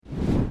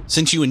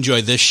Since you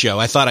enjoy this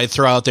show, I thought I'd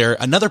throw out there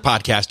another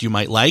podcast you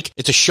might like.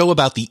 It's a show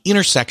about the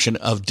intersection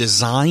of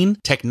design,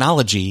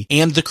 technology,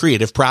 and the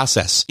creative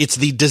process. It's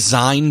the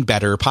Design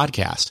Better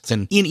podcast.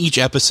 And in each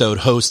episode,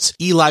 hosts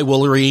Eli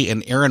Woolery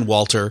and Aaron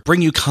Walter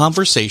bring you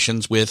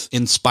conversations with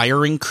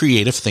inspiring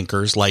creative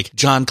thinkers like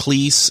John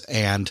Cleese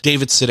and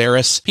David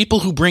Sedaris, people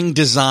who bring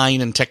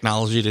design and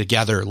technology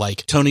together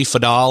like Tony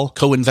Fadal,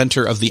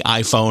 co-inventor of the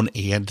iPhone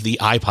and the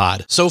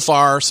iPod. So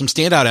far, some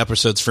standout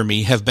episodes for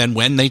me have been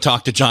when they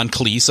talk to John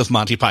Cleese of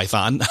Monty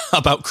Python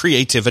about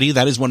creativity.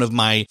 That is one of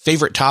my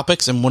favorite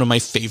topics and one of my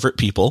favorite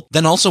people.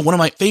 Then also one of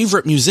my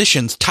favorite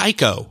musicians,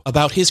 Tycho,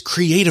 about his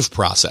creative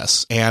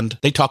process. And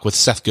they talk with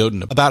Seth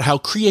Godin about how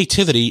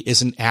creativity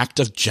is an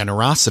act of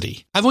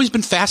generosity. I've always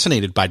been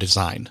fascinated by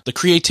design, the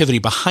creativity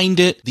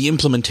behind it, the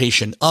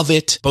implementation of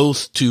it,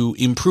 both to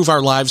improve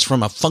our lives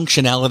from a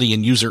functionality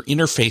and user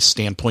interface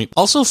standpoint,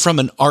 also from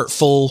an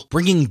artful,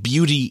 bringing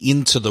beauty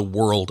into the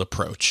world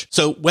approach.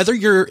 So whether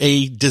you're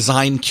a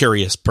design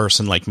curious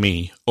person like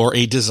me or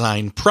a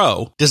design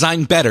pro,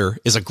 Design Better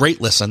is a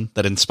great listen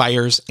that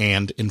inspires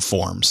and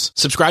informs.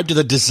 Subscribe to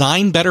the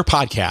Design Better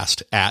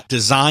podcast at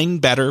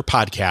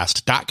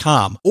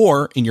designbetterpodcast.com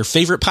or in your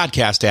favorite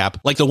podcast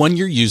app like the one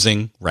you're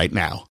using right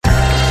now.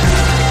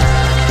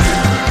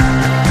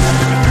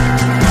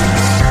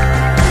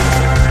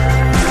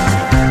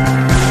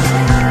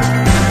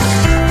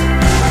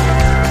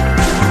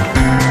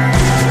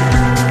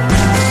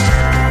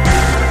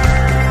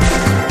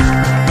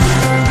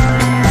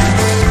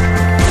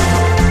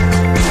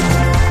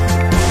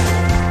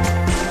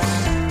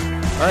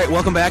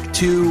 Welcome back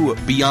to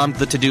Beyond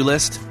the To-Do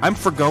List. I'm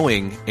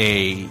forgoing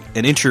an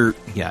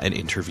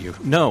interview.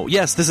 No,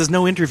 yes, this is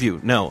no interview.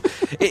 No.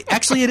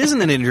 Actually, it isn't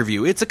an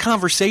interview. It's a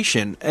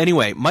conversation.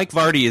 Anyway, Mike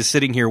Vardy is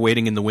sitting here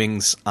waiting in the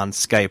wings on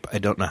Skype. I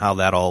don't know how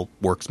that all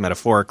works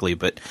metaphorically,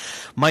 but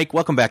Mike,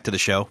 welcome back to the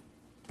show.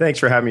 Thanks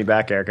for having me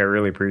back, Eric. I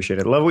really appreciate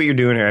it. Love what you're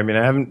doing here. I mean,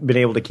 I haven't been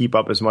able to keep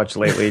up as much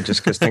lately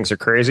just because things are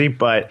crazy,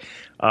 but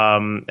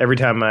every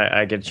time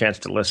I get a chance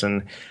to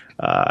listen,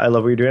 I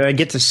love what you're doing. I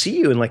get to see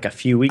you in like a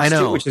few weeks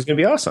too, which is going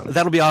to be awesome.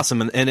 That'll be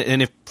awesome.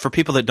 And if for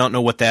people that don't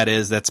know what that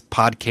is, that's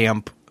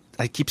PodCamp.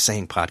 I keep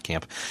saying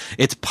PodCamp.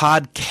 It's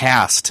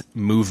Podcast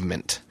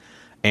Movement.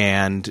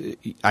 And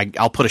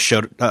I'll put a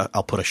show.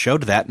 I'll put a show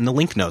to that in the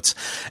link notes.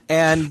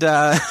 And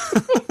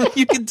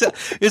you can tell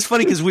it's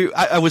funny because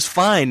I was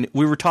fine.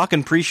 We were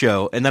talking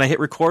pre-show, and then I hit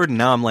record, and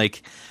now I'm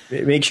like,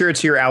 make sure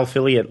it's your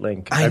affiliate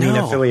link. I mean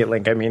affiliate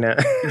link. I mean,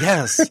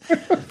 yes,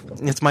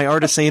 it's my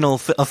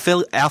artisanal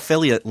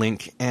affiliate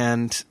link.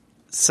 And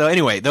so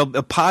anyway, the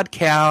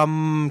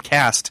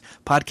podcast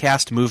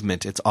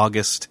movement. It's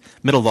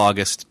middle of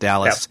August,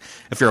 Dallas. Yep.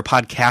 If you're a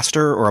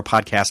podcaster or a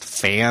podcast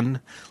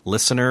fan,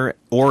 listener,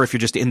 or if you're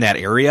just in that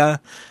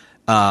area,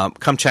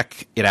 come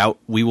check it out.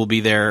 We will be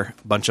there.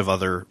 A bunch of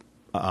other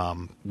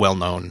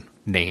well-known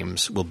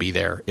names will be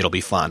there. It'll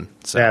be fun.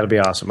 So that'll be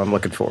awesome. I'm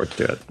looking forward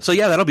to it. So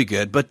yeah, that'll be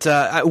good. But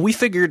we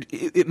figured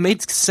it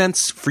made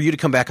sense for you to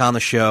come back on the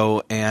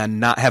show and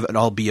not have it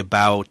all be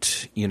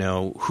about,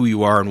 who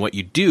you are and what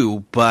you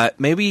do. But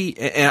maybe,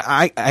 and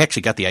I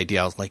actually got the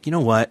idea. I was like, you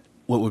know what?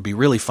 What would be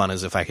really fun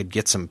is if I could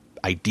get some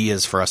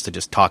ideas for us to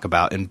just talk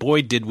about. And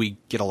boy, did we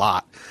get a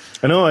lot.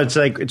 I know,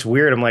 it's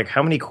weird. I'm like,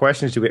 how many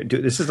questions do we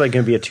do? This is like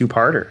going to be a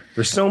two-parter.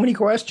 There's so many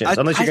questions,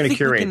 unless you're going to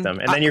curate them,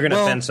 and then you're going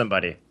to offend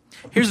somebody.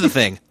 Here's the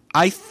thing.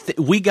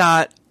 We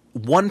got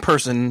one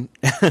person.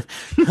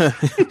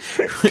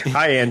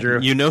 Hi, Andrew.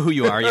 You know who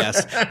you are,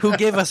 yes. Who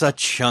gave us a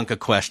chunk of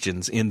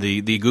questions in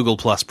the Google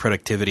Plus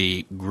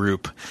productivity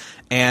group.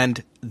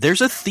 And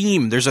there's a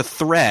theme, there's a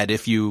thread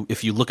if you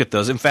look at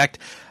those. In fact,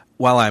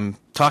 while I'm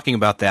talking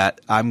about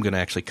that, I'm going to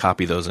actually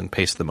copy those and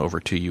paste them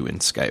over to you in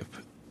Skype.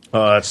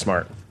 Oh, that's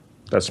smart.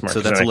 That's smart. So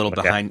that's a little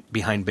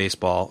behind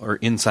baseball, or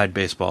inside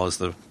baseball is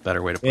the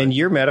better way to put it. And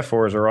your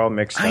metaphors are all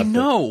mixed up. I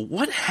know.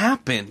 What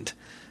happened?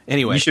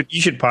 Anyway,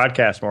 you should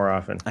podcast more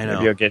often. I know.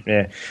 Maybe you'll get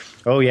me.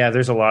 Oh yeah,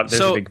 there's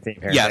a big theme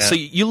here. Yeah, so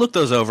you look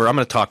those over. I'm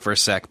going to talk for a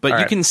sec, but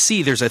you can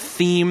see there's a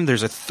theme,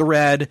 there's a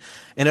thread,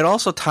 and it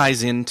also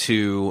ties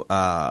into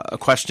a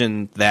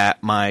question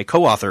that my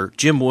co-author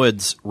Jim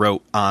Woods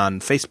wrote on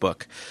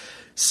Facebook,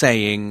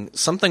 saying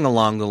something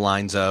along the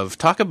lines of,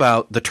 talk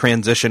about the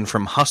transition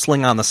from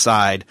hustling on the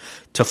side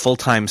to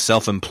full-time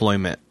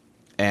self-employment.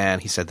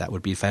 And he said that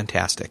would be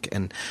fantastic.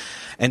 And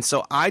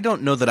so I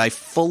don't know that I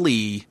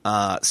fully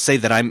say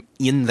that I'm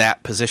in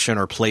that position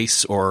or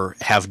place or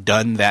have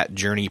done that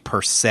journey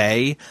per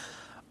se.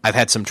 I've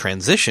had some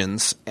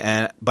transitions,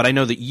 but I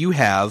know that you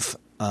have.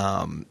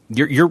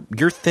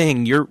 Your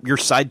thing, your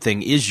side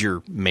thing is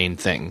your main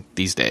thing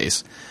these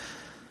days.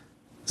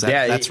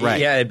 That's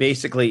right. Yeah,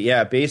 basically,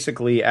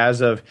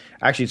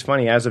 it's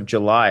funny, as of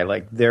July,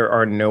 like there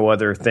are no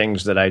other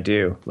things that I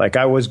do. Like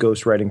I was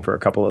ghostwriting for a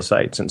couple of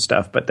sites and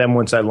stuff, but then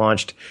once I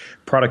launched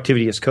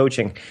Productivity as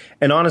Coaching,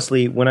 and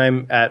honestly, when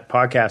I'm at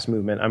Podcast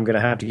Movement, I'm going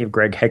to have to give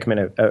Greg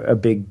Hickman a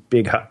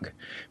big hug,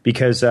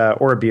 because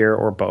or a beer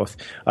or both,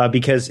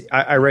 because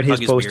I read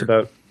his post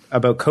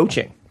about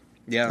coaching.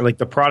 Yeah. Like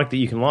the product that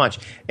you can launch.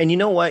 And you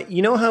know what?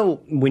 You know how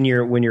when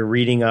you're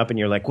reading up and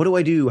you're like, what do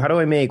I do? How do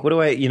I make? What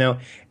do I,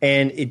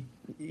 and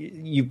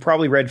you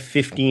probably read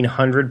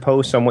 1,500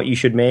 posts on what you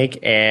should make,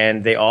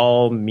 and they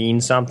all mean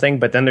something,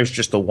 but then there's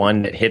just the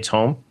one that hits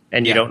home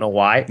and you don't know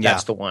why.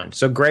 That's the one.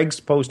 So Greg's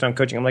post on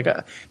coaching, I'm like,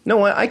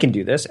 no, I can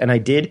do this. And I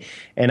did.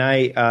 And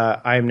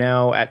I'm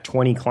now at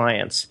 20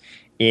 clients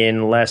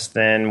in less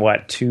than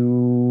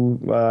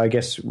I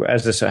guess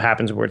as this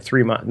happens, we're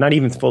 3 months, not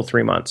even full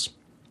 3 months.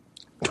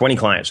 20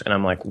 clients, and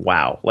I'm like,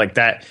 wow, like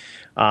that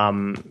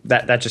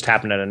just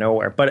happened out of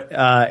nowhere. But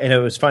and it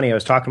was funny. I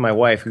was talking to my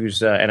wife,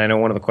 who's and I know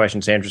one of the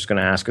questions Andrew's going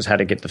to ask is how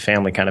to get the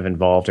family kind of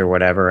involved or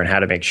whatever, and how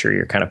to make sure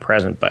you're kind of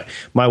present. But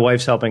my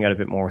wife's helping out a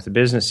bit more with the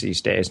business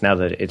these days now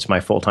that it's my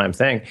full-time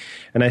thing.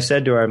 And I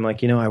said to her, I'm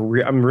like,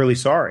 I'm really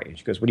sorry.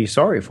 She goes, what are you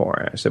sorry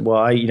for? I said, well,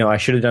 I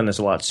should have done this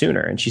a lot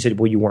sooner. And she said,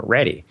 well, you weren't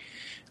ready.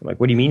 I'm like,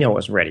 what do you mean I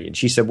wasn't ready? And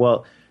she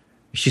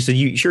said,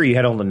 you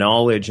had all the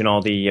knowledge and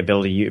all the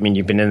ability.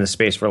 You've been in this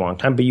space for a long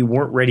time, but you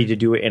weren't ready to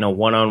do it in a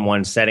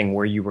one-on-one setting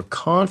where you were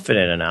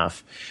confident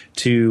enough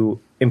to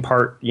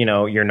impart,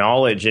 your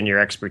knowledge and your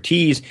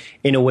expertise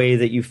in a way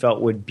that you felt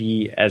would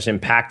be as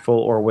impactful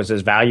or was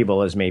as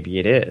valuable as maybe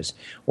it is,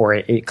 or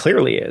it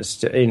clearly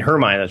is. In her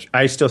mind,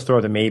 I still throw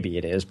the maybe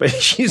it is, but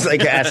she's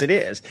like, as it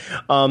is.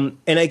 And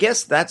I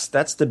guess that's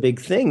the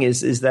big thing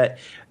is that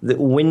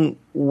when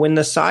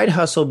the side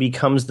hustle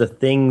becomes the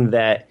thing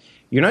that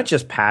you're not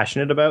just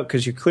passionate about,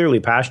 because you're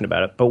clearly passionate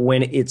about it, but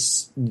when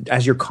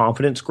as your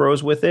confidence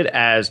grows with it,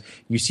 as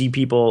you see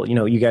people,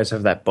 you guys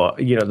have that book,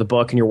 the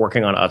book, and you're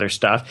working on other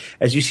stuff,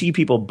 as you see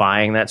people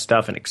buying that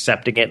stuff and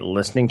accepting it and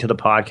listening to the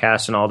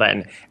podcast and all that,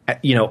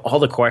 and all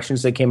the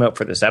questions that came out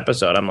for this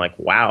episode, I'm like,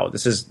 wow,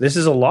 this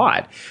is a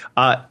lot.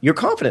 Your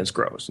confidence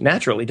grows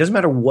naturally. It doesn't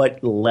matter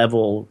what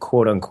level,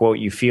 quote unquote,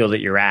 you feel that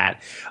you're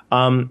at.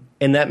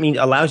 And that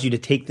allows you to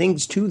take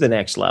things to the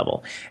next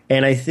level.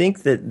 And I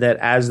think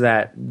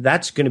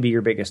that's going to be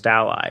your biggest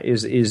ally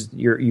is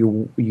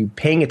you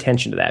paying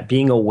attention to that,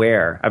 being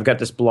aware. I've got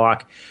this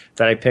block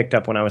that I picked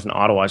up when I was in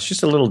Ottawa. It's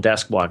just a little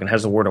desk block and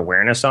has the word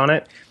awareness on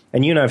it.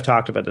 And you and I have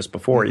talked about this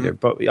before, either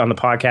on the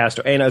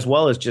podcast and as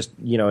well as just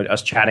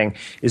us chatting.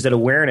 Is that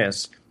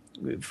awareness?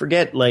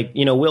 Forget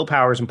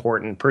willpower is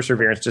important,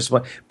 perseverance,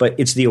 discipline, but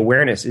it's the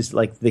awareness is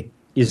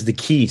the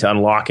key to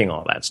unlocking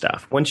all that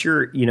stuff. Once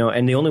you're,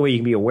 and the only way you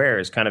can be aware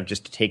is kind of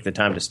just to take the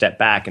time to step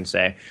back and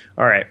say,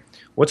 all right,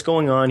 what's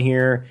going on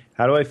here?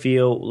 How do I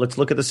feel? Let's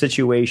look at the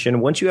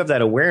situation. Once you have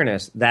that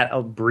awareness, that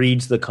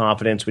breeds the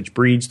confidence, which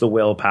breeds the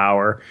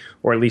willpower,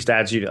 or at least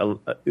adds you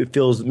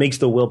to, makes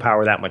the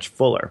willpower that much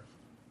fuller.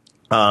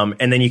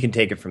 And then you can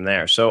take it from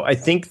there. So I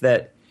think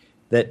that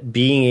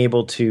being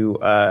able to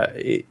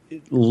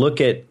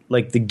look at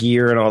the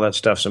gear and all that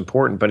stuff's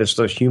important, but it's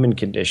those human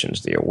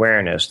conditions, the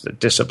awareness, the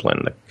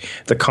discipline,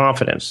 the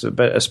confidence,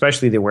 but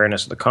especially the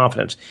awareness of the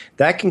confidence,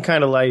 that can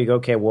kind of allow you to go,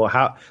 okay,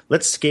 well,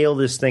 let's scale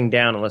this thing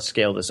down and let's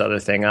scale this other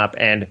thing up.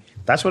 And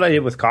that's what I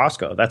did with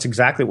Costco. That's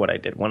exactly what I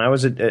did when I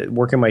was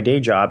working my day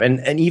job.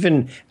 And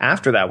even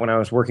after that, when I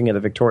was working at the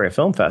Victoria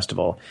Film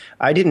Festival,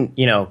 I didn't,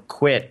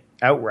 quit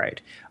outright.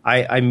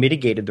 I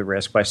mitigated the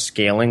risk by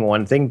scaling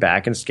one thing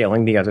back and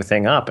scaling the other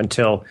thing up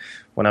until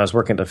when I was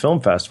working at the film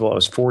festival, it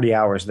was 40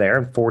 hours there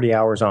and 40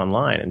 hours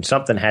online, and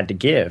something had to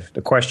give.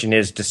 The question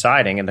is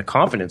deciding, and the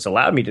confidence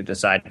allowed me to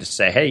decide to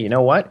say, hey, you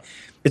know what?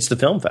 It's the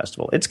film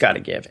festival. It's got to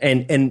give.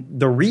 And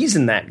the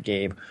reason that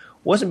gave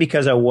wasn't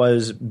because I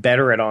was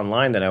better at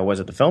online than I was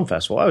at the film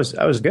festival. I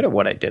was good at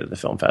what I did at the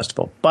film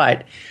festival,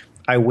 but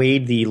I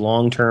weighed the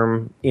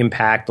long-term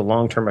impact, the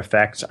long-term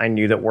effects. I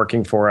knew that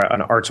working for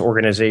an arts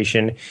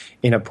organization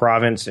in a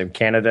province of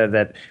Canada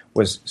that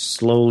was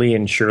slowly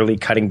and surely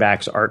cutting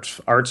back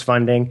arts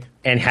funding,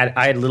 and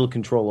I had little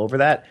control over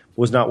that,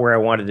 was not where I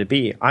wanted to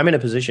be. I'm in a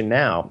position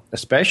now,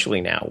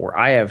 especially now, where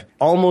I have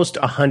almost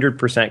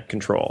 100%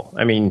 control.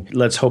 I mean,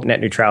 let's hope net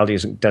neutrality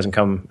doesn't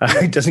go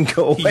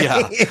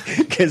away,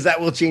 because that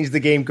will change the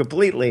game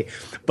completely.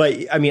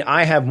 But I mean,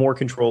 I have more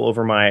control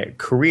over my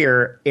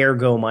career,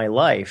 ergo my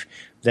life,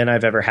 than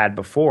I've ever had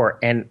before.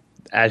 And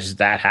as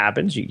that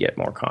happens, you get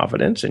more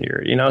confidence, and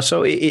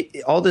so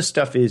all this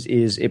stuff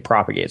it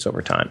propagates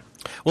over time.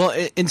 Well,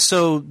 and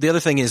so the other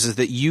thing is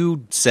that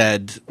you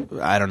said,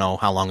 I don't know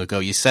how long ago,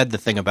 you said the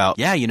thing about,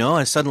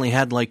 I suddenly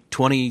had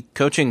 20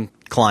 coaching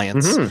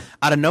clients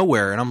out of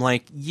nowhere. And I'm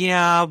like,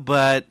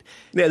 but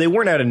they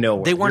weren't out of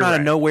nowhere. They weren't out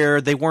of nowhere.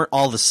 They weren't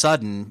all of a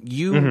sudden.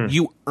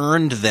 You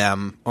earned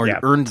them, or you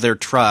earned their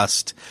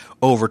trust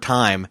over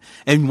time.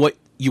 And what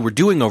you were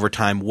doing over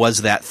time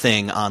was that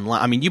thing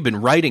online. I mean, you've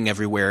been writing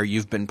everywhere.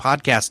 You've been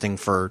podcasting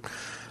for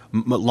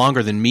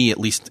longer than me, at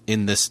least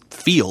in this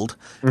field.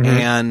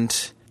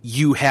 And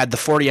you had the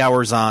 40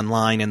 hours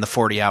online and the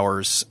 40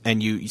 hours,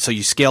 and so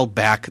you scaled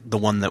back the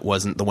one that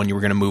wasn't the one you were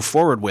going to move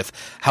forward with.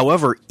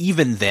 However,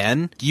 even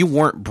then, you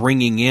weren't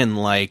bringing in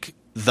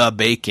the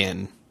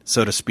bacon,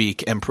 so to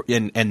speak, and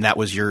that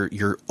was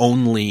your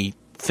only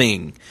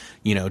thing,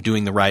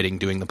 doing the writing,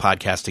 doing the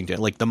podcasting,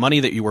 like the money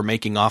that you were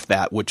making off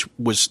that, which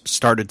was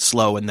started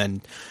slow and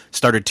then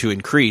started to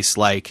increase,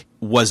 like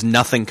was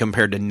nothing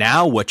compared to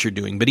now what you're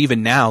doing. But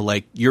even now,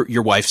 like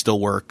your wife still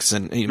works,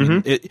 and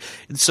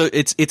so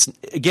it's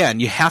again,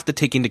 you have to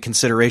take into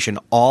consideration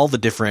all the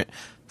different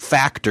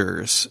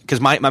factors,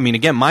 because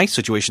my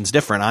situation's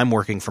different. I'm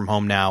working from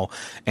home now,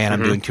 and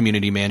I'm doing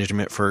community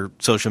management for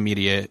Social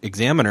Media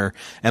Examiner,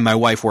 and my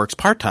wife works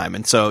part-time.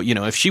 And so,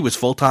 if she was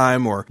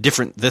full-time or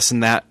different this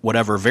and that,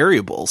 whatever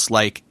variables,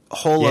 like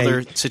whole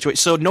other situation.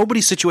 So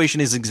nobody's situation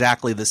is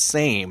exactly the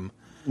same.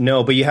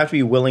 No, but you have to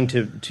be willing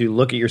to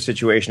look at your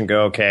situation and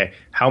go, okay,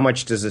 how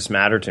much does this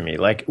matter to me?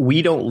 Like,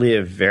 we don't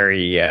live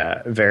very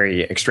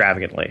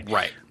extravagantly.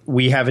 Right.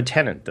 We have a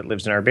tenant that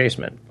lives in our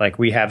basement. Like,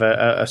 we have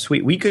a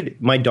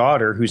suite. My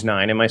daughter, who's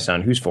 9, and my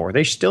son, who's 4,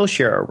 they still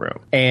share a room.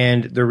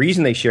 And the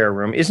reason they share a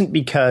room isn't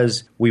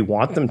because we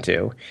want them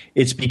to.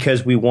 It's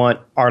because we want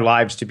our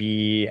lives to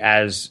be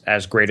as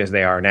great as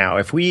they are now.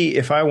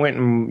 If I went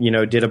and,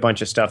 did a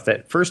bunch of stuff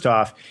that, first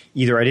off,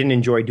 either I didn't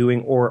enjoy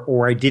doing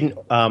or I didn't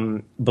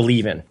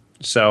believe in.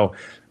 So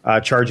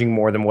charging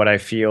more than what I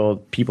feel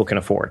people can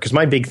afford. Because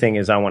my big thing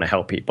is I want to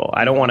help people.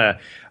 I don't want to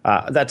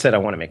that said, I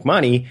want to make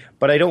money,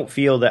 but I don't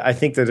feel that. I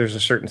think that there's a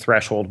certain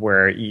threshold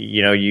where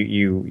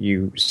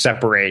you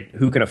separate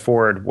who can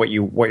afford what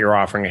you're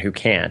offering and who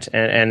can't.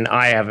 And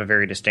I have a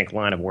very distinct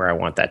line of where I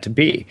want that to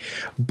be.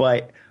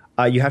 But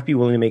you have to be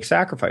willing to make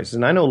sacrifices.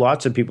 And I know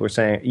lots of people are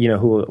saying,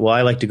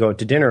 I like to go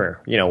to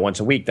dinner, once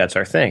a week. That's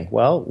our thing.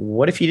 Well,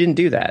 what if you didn't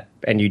do that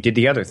and you did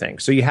the other thing?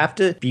 So you have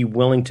to be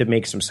willing to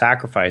make some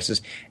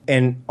sacrifices.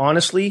 And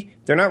honestly,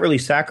 they're not really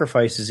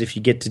sacrifices if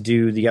you get to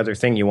do the other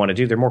thing you want to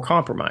do. They're more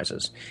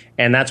compromises.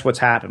 And that's what's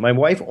happened. My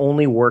wife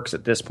only works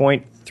at this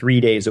point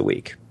 3 days a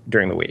week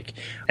during the week.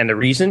 And the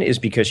reason is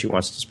because she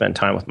wants to spend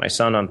time with my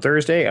son on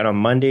Thursday, and on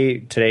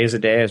Monday, today is a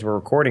day as we're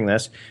recording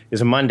this,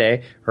 is a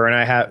Monday.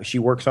 She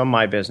works on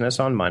my business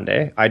on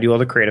Monday. I do all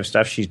the creative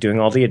stuff. She's doing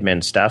all the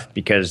admin stuff,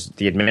 because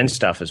the admin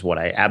stuff is what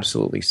I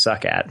absolutely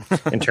suck at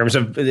in terms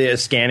of the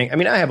scanning. I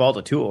mean, I have all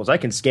the tools. I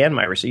can scan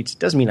my receipts. It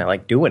doesn't mean I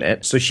like doing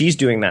it. So she's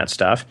doing that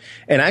stuff.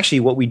 And actually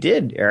what we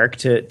did, Eric,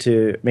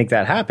 to make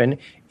that happen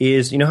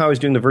is, how I was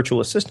doing the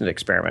virtual assistant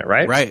experiment,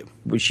 right? Right.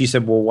 She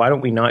said, well, why don't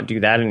we not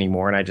do that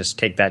anymore? And I just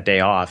take that day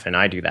off and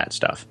I do that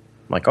stuff.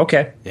 I'm like,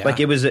 okay. Yeah. Like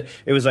it was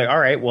like, all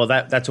right, well,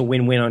 that's a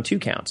win-win on 2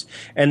 counts.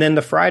 And then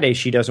the Friday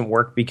she doesn't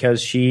work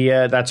because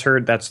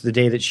that's the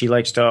day that she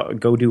likes to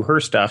go do her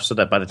stuff, so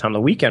that by the time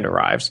the weekend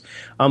arrives,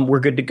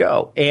 we're good to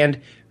go. And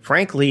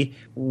frankly,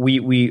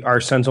 our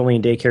son's only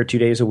in daycare 2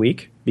 days a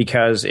week,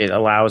 because it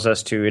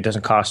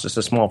doesn't cost us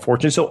a small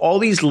fortune. So all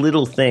these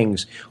little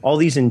things, all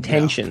these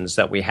intentions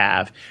that we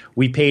have,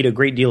 we paid a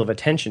great deal of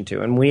attention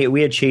to. And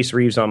we had Chase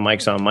Reeves on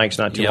Mike's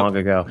not too long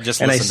ago.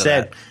 And I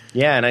said,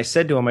 and I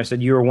said to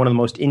him, you are one of the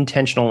most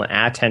intentional and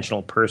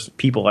attentional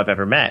people I've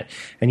ever met.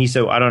 And he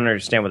said, I don't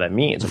understand what that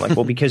means. I'm like,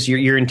 well, because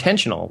you're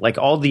intentional. Like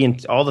all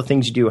the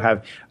things you do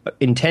have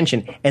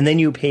intention, and then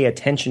you pay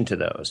attention to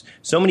those.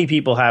 So many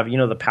people have,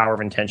 the power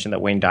of intention that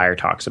Wayne Dyer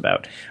talks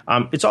about.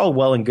 It's all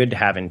well and good to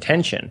have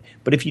intention,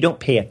 but if you don't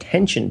pay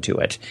attention to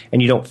it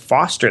and you don't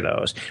foster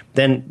those,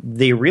 then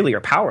they really are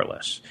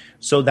powerless.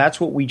 So that's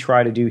what we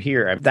try to do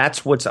here.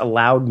 That's what's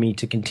allowed me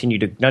to continue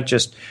to not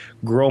just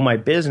grow my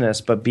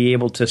business, but be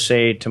able to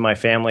say to my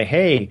family,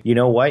 hey, you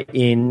know what?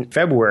 In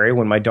February,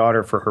 when my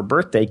daughter for her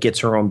birthday gets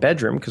her own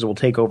bedroom, because we'll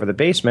take over the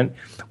basement,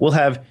 we'll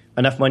have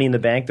enough money in the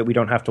bank that we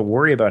don't have to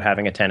worry about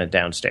having a tenant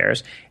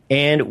downstairs,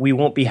 and we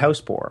won't be house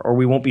poor, or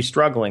we won't be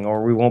struggling,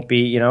 or we won't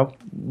be,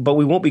 but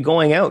we won't be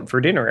going out for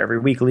dinner every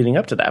week leading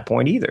up to that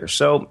point either.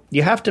 So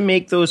you have to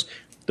make those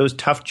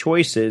tough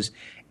choices,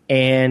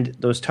 and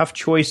those tough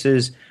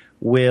choices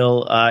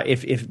will,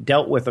 if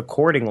dealt with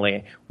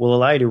accordingly, will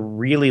allow you to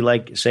really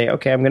say,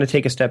 okay, I'm going to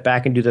take a step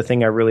back and do the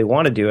thing I really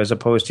want to do, as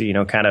opposed to,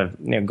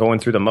 going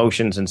through the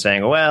motions and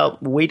saying, well,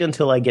 wait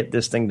until I get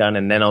this thing done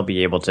and then I'll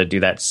be able to do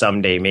that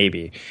someday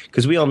maybe.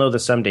 Because we all know the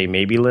someday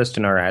maybe list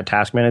in our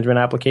task management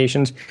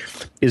applications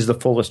is the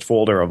fullest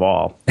folder of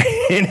all.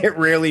 And it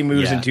rarely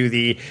moves into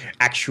the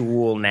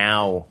actual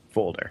now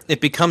folder.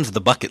 It becomes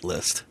the bucket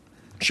list.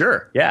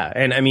 Sure. Yeah.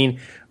 And I mean,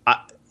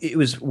 it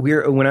was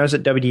weird when I was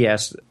at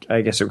WDS.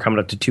 I guess we're coming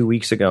up to 2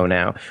 weeks ago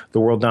now, the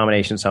World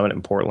Domination Summit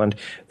in Portland.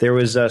 There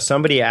was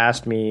somebody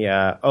asked me,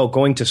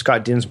 going to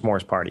Scott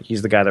Dinsmore's party.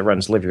 He's the guy that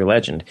runs Live Your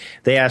Legend.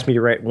 They asked me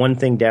to write one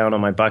thing down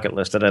on my bucket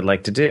list that I'd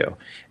like to do.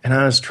 And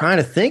I was trying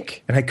to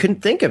think, and I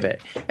couldn't think of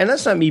it. And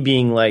that's not me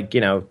being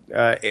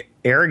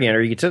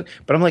arrogant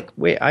but I'm like,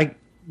 wait,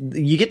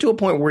 you get to a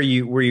point where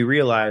you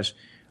realize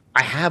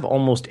I have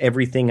almost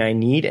everything I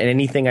need, and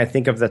anything I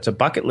think of that's a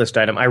bucket list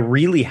item, I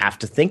really have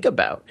to think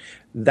about.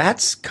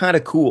 That's kind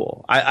of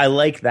cool. I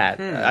like that.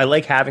 I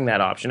like having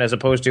that option, as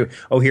opposed to,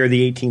 here are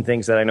the 18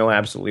 things that I know I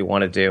absolutely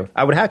want to do.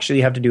 I would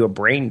actually have to do a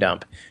brain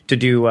dump to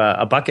do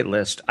a bucket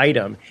list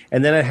item,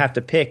 and then I'd have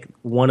to pick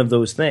one of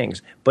those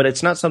things. But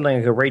it's not something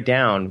I could write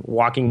down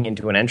walking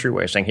into an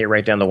entryway saying, here,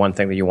 write down the one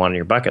thing that you want on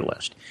your bucket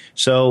list.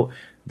 So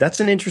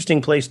that's an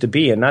interesting place to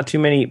be, and not too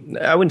many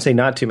 – I wouldn't say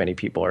not too many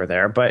people are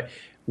there, but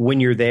when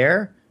you're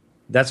there,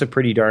 that's a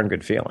pretty darn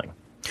good feeling.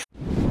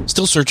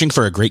 Still searching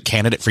for a great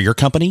candidate for your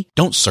company?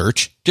 Don't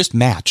search, just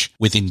match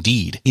with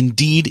Indeed.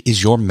 Indeed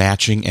is your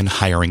matching and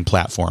hiring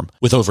platform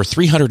with over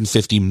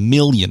 350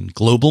 million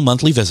global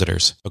monthly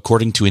visitors,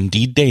 according to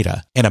Indeed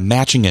data, and a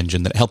matching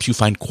engine that helps you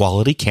find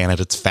quality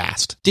candidates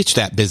fast. Ditch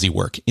that busy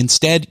work.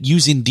 Instead,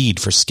 use Indeed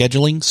for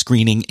scheduling,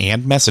 screening,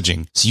 and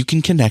messaging so you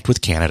can connect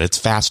with candidates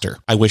faster.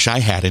 I wish I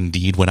had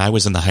Indeed when I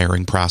was in the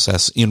hiring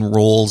process in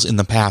roles in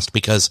the past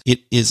because it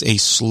is a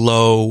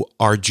slow,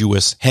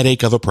 arduous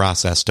headache of a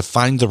process to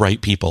find the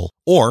right people.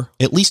 Or,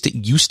 at least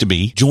it used to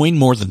be, join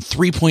more than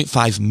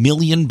 3.5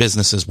 million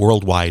businesses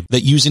worldwide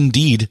that use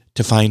Indeed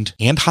to find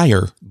and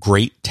hire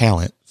great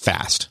talent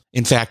fast.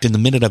 In fact, in the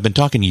minute I've been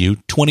talking to you,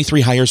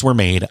 23 hires were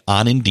made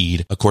on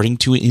Indeed, according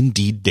to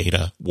Indeed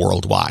data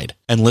worldwide.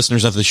 And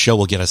listeners of this show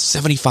will get a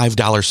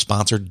 $75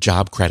 sponsored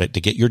job credit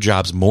to get your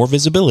jobs more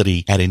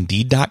visibility at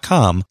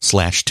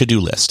Indeed.com/to-do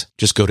list.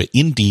 Just go to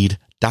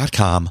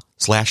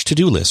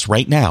Indeed.com/to-do list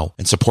right now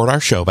and support our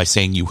show by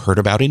saying you heard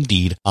about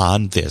Indeed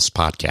on this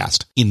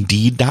podcast.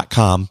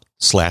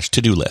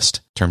 Indeed.com/to-do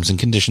list. Terms and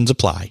conditions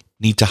apply.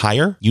 Need to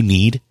hire? You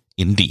need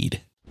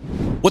Indeed.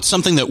 What's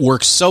something that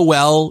works so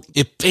well,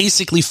 it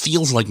basically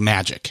feels like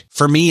magic?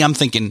 For me, I'm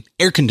thinking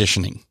air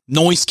conditioning,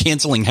 noise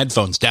canceling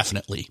headphones,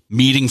 definitely.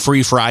 Meeting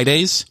free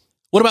Fridays?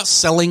 What about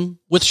selling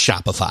with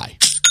Shopify?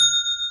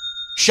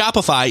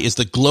 Shopify is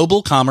the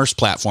global commerce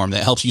platform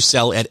that helps you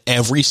sell at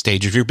every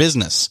stage of your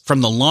business.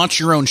 From the launch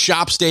your own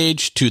shop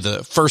stage to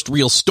the first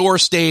real store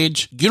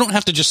stage, you don't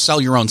have to just sell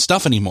your own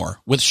stuff anymore.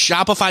 With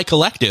Shopify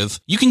Collective,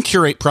 you can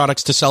curate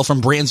products to sell from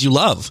brands you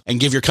love and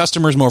give your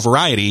customers more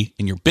variety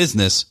and your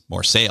business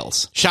more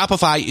sales.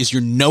 Shopify is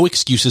your no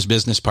excuses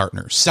business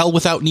partner. Sell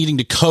without needing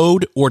to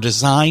code or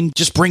design.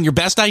 Just bring your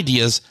best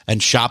ideas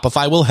and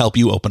Shopify will help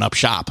you open up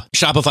shop.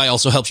 Shopify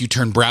also helps you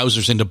turn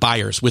browsers into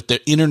buyers with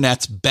the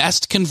internet's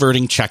best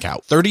converting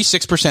checkout,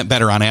 36%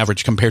 better on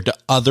average compared to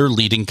other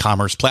leading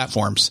commerce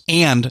platforms,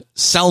 and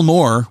sell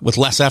more with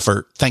less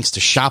effort thanks to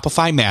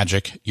Shopify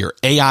Magic, your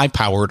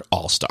AI-powered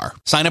all-star.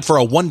 Sign up for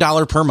a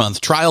 $1 per month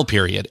trial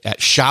period at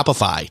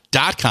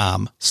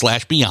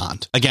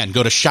shopify.com/beyond. Again,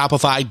 go to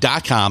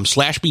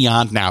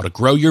shopify.com/beyond now to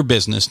grow your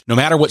business no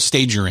matter what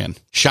stage you're in.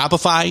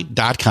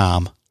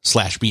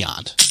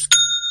 Shopify.com/beyond.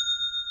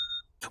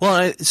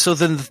 Well, so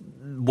then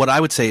what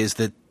I would say is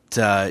that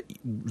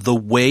the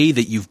way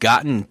that you've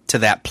gotten to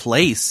that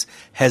place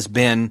has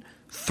been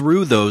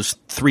through those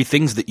three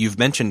things that you've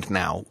mentioned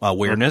now: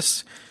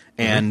 awareness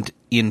and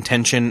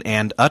intention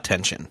and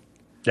attention.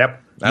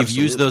 Yep. Absolutely. You've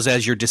used those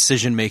as your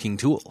decision-making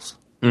tools.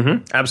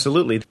 Mm-hmm.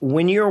 Absolutely.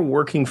 When you're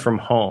working from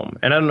home,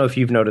 and I don't know if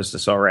you've noticed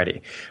this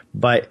already,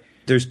 but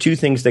there's two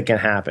things that can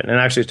happen. And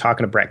actually, I was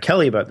talking to Brett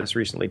Kelly about this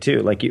recently,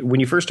 too. Like when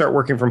you first start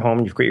working from home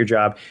and you've quit your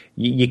job,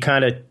 you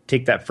kind of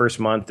take that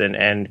first month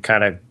and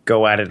kind of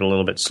go at it a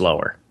little bit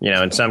slower,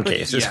 in some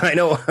cases.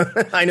 Yeah.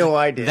 I know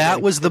I did.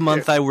 That was the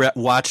month I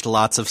watched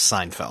lots of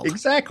Seinfeld.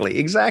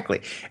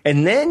 Exactly.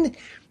 And then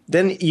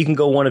you can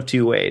go one of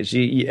two ways.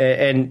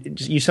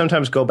 You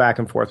sometimes go back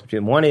and forth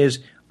between them. One is,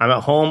 I'm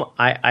at home.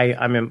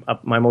 I'm in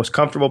my most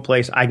comfortable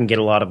place. I can get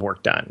a lot of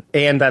work done,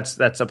 and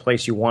that's a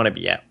place you want to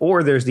be at.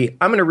 Or there's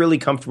I'm in a really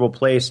comfortable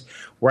place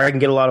where I can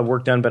get a lot of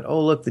work done, but oh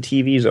look, the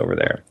TV's over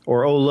there,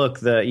 or oh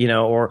look, I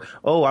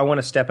want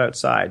to step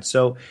outside.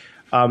 So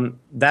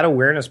that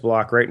awareness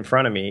block right in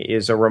front of me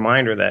is a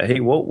reminder that, hey,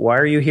 why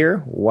are you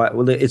here?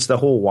 Well, it's the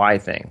whole why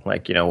thing.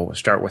 Like,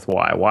 start with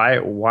why.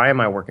 Why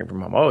am I working from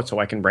home? Oh, so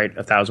I can write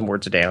 1,000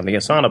 words a day on the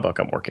Asana book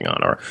I'm working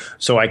on, or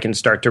so I can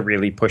start to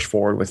really push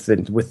forward with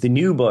the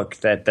new book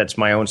that's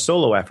my own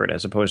solo effort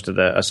as opposed to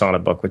the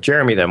Asana book with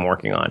Jeremy that I'm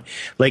working on.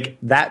 Like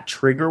that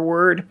trigger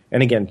word,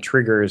 and again,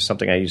 trigger is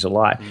something I use a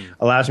lot,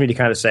 allows me to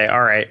kind of say,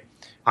 all right,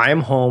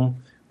 I'm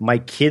home. My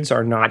kids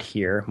are not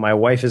here. My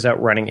wife is out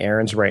running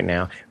errands right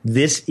now.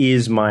 This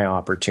is my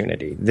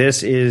opportunity.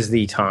 This is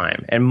the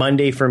time. And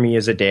Monday for me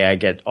is a day I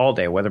get all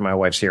day, whether my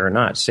wife's here or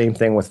not. Same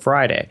thing with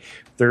Friday.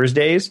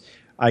 Thursdays,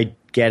 I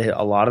get it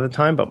a lot of the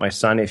time, but my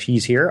son, if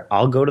he's here,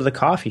 I'll go to the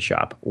coffee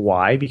shop.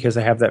 Why? Because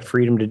I have that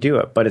freedom to do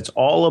it. But it's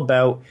all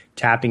about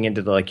tapping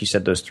into, like you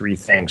said, those three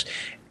things.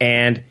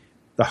 And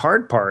the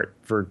hard part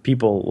for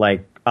people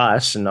like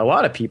us and a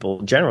lot of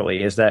people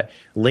generally is that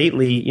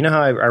lately, you know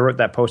how I wrote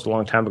that post a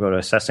long time ago to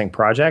assessing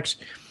projects?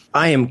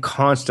 I am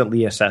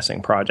constantly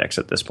assessing projects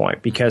at this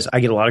point because I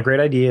get a lot of great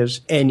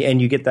ideas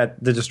and you get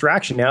that the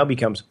distraction now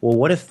becomes, well,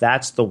 what if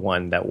that's the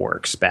one that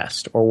works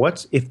best? Or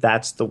what if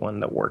that's the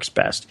one that works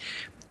best?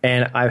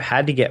 And I've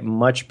had to get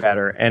much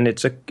better, and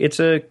it's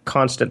a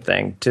constant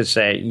thing to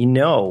say,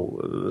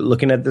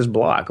 looking at this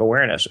block,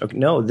 awareness,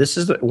 no, this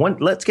is the one,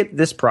 let's get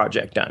this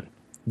project done.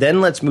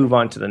 Then let's move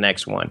on to the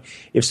next one.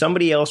 If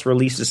somebody else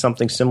releases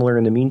something similar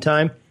in the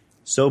meantime,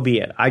 so be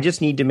it. I just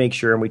need to make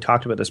sure, and we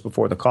talked about this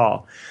before the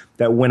call,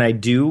 that when I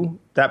do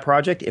that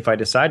project, if I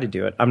decide to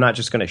do it, I'm not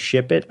just going to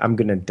ship it, I'm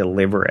going to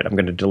deliver it. I'm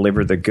going to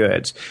deliver the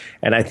goods.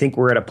 And I think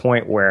we're at a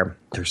point where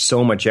there's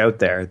so much out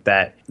there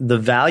that the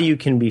value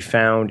can be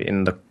found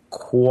in the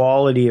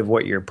quality of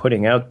what you're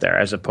putting out there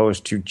as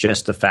opposed to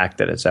just the fact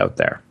that it's out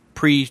there.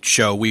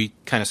 pre-show, we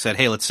kind of said,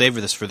 hey, let's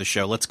savor this for the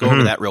show. Let's go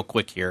over that real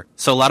quick here.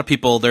 So a lot of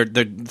people, they're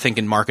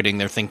thinking marketing.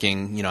 They're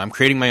thinking, I'm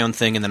creating my own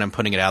thing and then I'm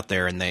putting it out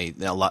there. And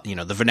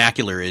the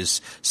vernacular is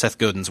Seth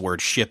Godin's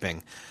word,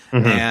 shipping.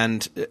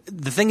 And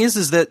the thing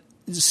is that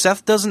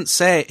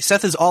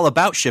Seth is all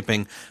about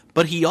shipping,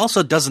 but he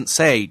also doesn't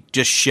say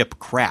just ship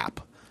crap.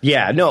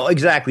 Yeah, no,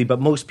 exactly.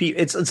 But most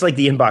people, it's like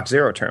the inbox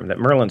zero term that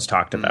Merlin's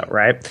talked about,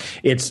 right?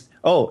 It's,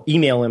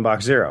 email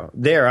inbox zero.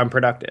 There, I'm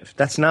productive.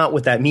 That's not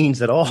what that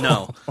means at all.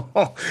 No.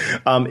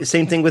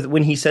 Same thing with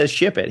when he says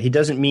ship it. He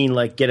doesn't mean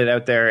like get it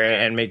out there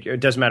and make it.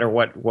 Doesn't matter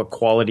what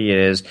quality it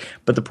is.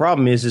 But the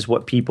problem is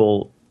what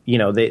people,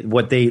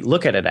 what they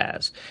look at it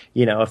as.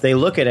 If they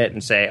look at it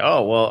and say,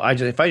 oh, well,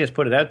 if I just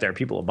put it out there,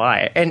 people will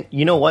buy it. And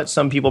you know what?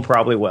 Some people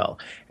probably will.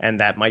 And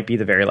that might be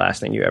the very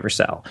last thing you ever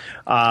sell.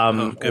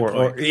 Good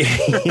point.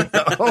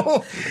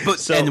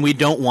 And we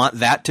don't want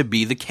that to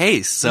be the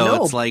case.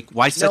 So it's like,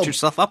 why set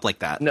yourself up like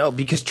that? No,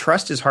 because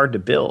trust is hard to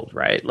build,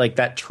 right? Like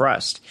that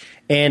trust.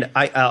 And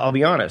I'll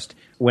be honest.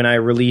 When I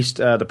released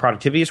the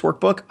Productivityist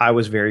workbook, I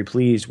was very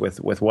pleased with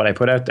what I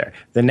put out there.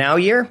 The Now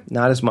Year,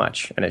 not as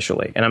much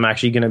initially, and I'm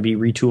actually going to be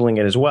retooling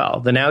it as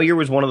well. The Now Year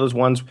was one of those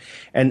ones,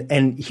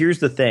 and here's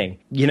the thing: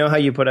 you know how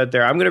you put out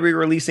there, I'm going to be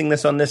releasing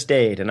this on this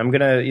date,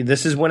 and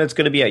this is when it's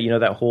going to be at,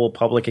 that whole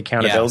public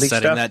accountability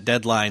setting stuff. That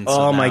deadline. So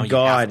oh my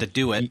God, you have to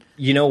do it.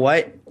 You know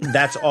what?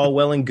 That's all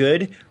well and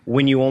good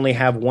when you only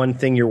have one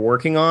thing you're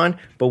working on,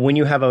 but when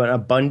you have an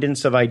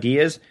abundance of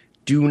ideas.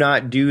 Do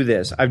not do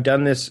this. I've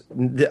done this.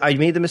 I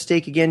made the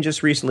mistake again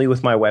just recently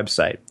with my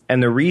website.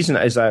 And the reason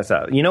is I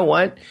thought, you know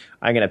what?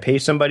 I'm going to pay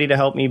somebody to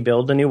help me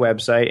build a new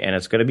website and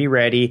it's going to be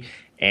ready.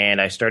 And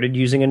I started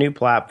using a new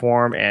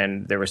platform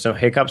and there were some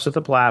hiccups with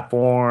the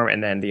platform.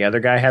 And then the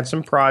other guy had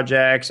some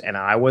projects and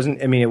it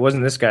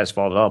wasn't this guy's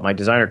fault at all. My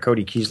designer,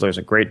 Cody Kiesler, is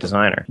a great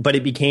designer. But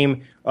it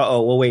became,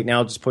 wait, now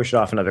I'll just push it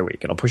off another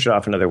week. And I'll push it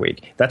off another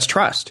week. That's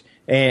trust.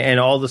 And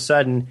all of a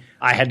sudden,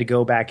 I had to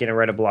go back in and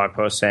write a blog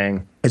post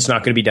saying, it's not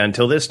going to be done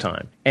till this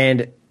time.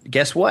 And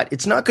guess what?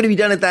 It's not going to be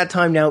done at that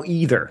time now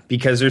either,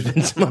 because there's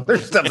been some other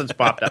stuff that's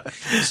popped up.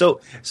 So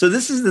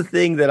this is the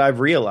thing that I've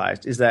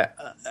realized is that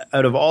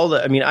out of all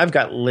I've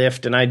got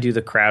Lyft and I do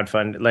the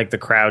crowdfund, like the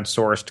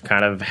crowdsourced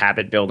kind of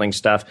habit building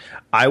stuff.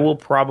 I will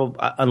probably,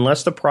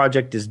 unless the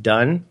project is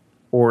done,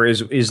 or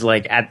is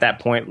like at that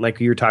point,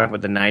 like you were talking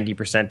about the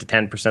 90% to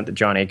 10% that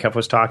Jon Acuff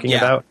was talking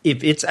about.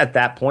 If it's at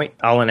that point,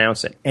 I'll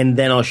announce it and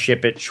then I'll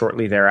ship it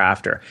shortly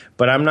thereafter.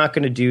 But I'm not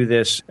going to do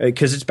this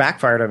because it's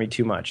backfired on me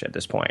too much at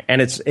this point,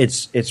 and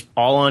it's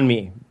all on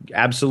me,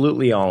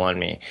 absolutely all on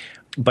me.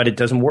 But it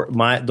doesn't work.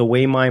 The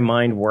way my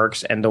mind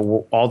works and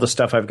all the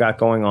stuff I've got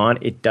going on,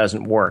 it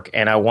doesn't work.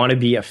 And I want to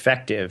be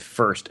effective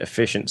first,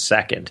 efficient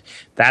second.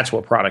 That's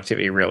what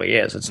productivity really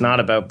is. It's not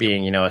about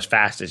being, as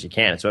fast as you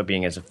can. It's about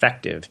being as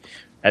effective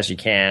as you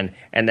can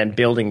and then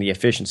building the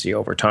efficiency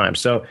over time.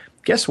 So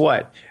guess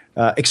what?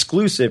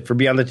 Exclusive for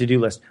Beyond the To-Do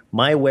List.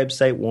 My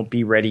website won't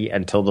be ready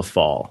until the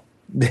fall.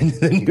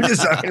 The new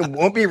design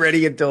won't be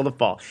ready until the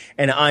fall.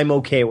 And I'm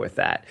okay with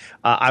that.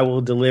 I will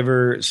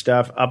deliver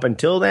stuff up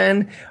until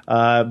then,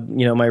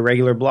 my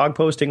regular blog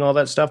posting, all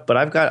that stuff. But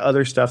I've got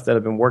other stuff that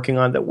I've been working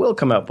on that will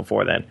come out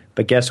before then.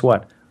 But guess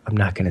what? I'm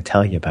not going to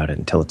tell you about it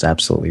until it's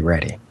absolutely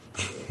ready.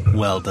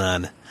 Well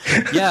done.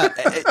 Yeah.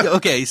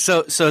 Okay.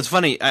 So it's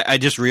funny. I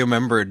just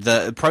remembered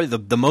probably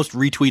the most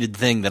retweeted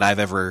thing that I've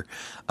ever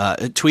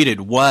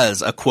tweeted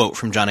was a quote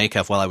from Jon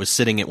Acuff while I was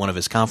sitting at one of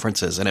his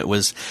conferences, and it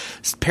was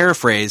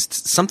paraphrased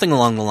something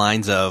along the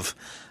lines of,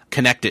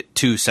 connect it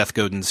to Seth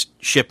Godin's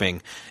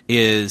shipping,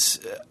 is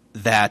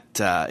that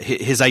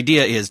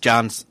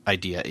Jon's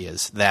idea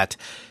is that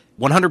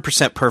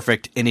 100%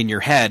 perfect and in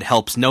your head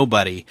helps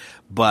nobody,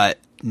 but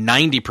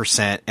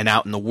 90% and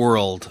out in the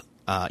world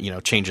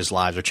changes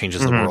lives or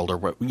changes the world or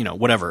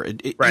whatever.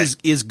 It right.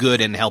 is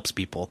good and helps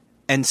people.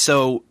 And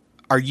so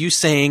are you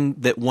saying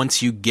that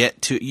once you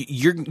get to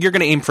you're going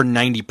to aim for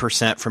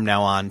 90% from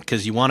now on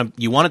because you want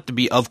it to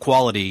be of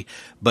quality,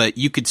 but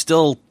you could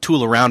still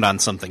tool around on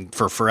something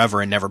for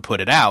forever and never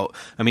put it out?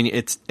 I mean,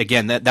 it's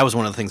again that was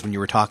one of the things when you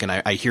were talking,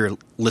 I hear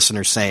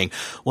listeners saying,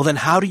 well, then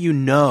how do you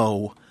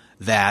know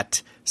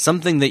that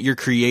something that you're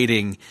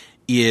creating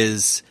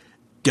is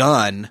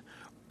done?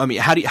 I mean,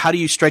 how do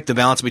you strike the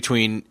balance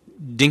between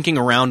dinking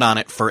around on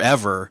it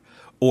forever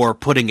or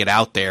putting it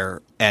out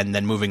there and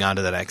then moving on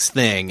to the next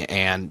thing?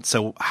 And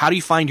so how do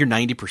you find your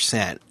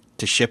 90%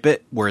 to ship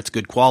it where it's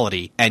good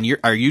quality? And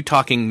are you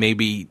talking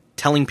maybe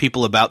telling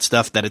people about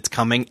stuff that it's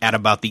coming at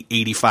about the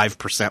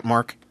 85%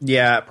 mark?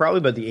 Yeah, probably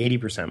about the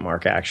 80%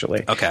 mark,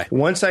 actually. Okay.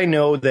 Once I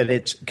know that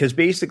it's – because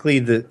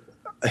basically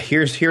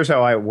here's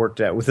how I worked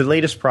out with the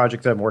latest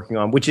project that I'm working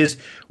on, which is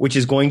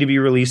going to be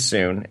released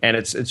soon, and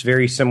it's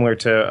very similar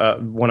to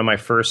one of my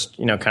first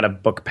kind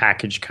of book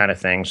package kind of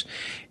things.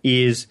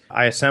 Is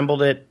I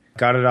assembled it,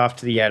 got it off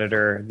to the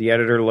editor. The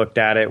editor looked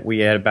at it. We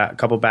had a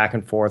couple back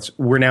and forths.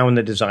 We're now in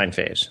the design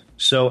phase,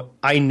 so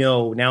I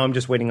know now. I'm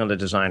just waiting on the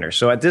designer.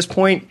 So at this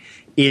point,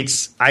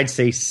 it's I'd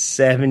say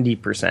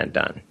 70%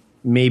 done,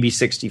 maybe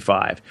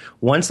 65.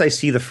 Once I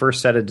see the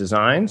first set of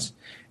designs.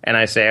 and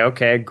I say,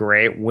 okay,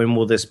 great. When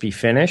will this be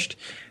finished?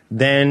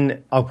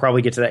 Then I'll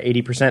probably get to that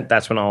 80%.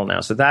 That's when I'll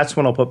announce it. That's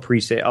when I'll put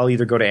pre-sale. I'll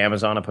either go to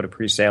Amazon and put a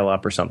pre-sale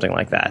up or something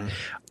like that.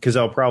 Because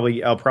I'll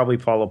probably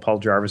follow Paul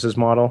Jarvis's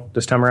model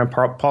this time around.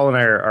 Paul and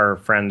I are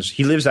friends.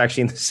 He lives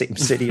actually in the same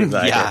city as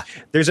I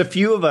do. There's a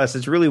few of us.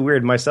 It's really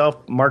weird.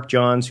 Myself, Mark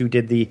Johns, who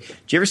did did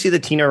you ever see the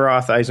Tina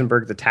Roth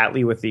Eisenberg, the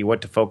Tattly with the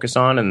what to focus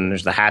on? And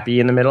there's the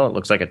happy in the middle. It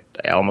looks like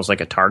almost like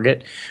a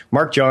target.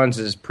 Mark Johns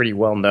is pretty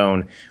well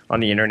known on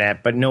the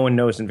internet, but no one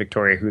knows in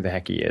Victoria who the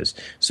heck he is.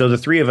 So the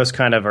three of us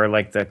kind of are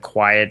like the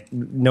quiet,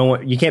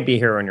 you can't be a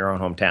hero in your own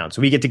hometown.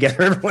 So we get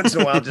together every once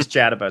in a while, just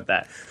chat about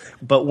that.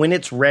 But when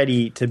it's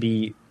ready to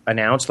be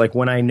announced, like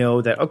when I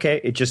know that,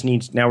 okay, it just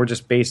needs, now we're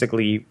just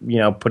basically,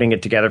 putting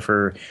it together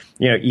for,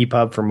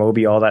 EPUB, for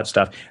Mobi, all that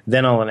stuff,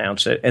 then I'll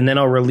announce it. And then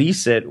I'll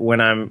release it when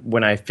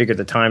I figure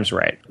the time's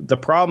right. The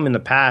problem in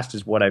the past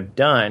is what I've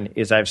done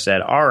is I've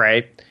said, all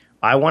right,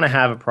 I want to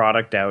have a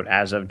product out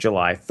as of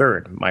July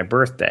 3rd, my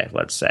birthday,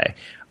 let's say.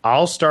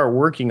 I'll start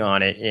working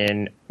on it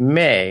in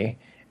May,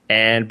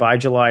 and by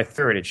July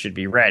 3rd, it should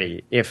be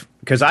ready.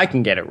 Because I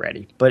can get it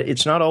ready, but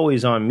it's not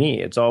always on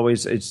me. It's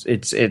always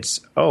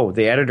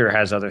the editor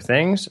has other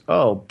things.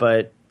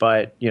 But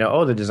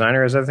the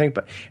designer has other things.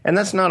 And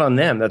that's not on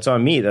them. That's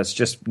on me. That's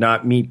just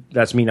not me.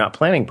 That's me not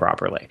planning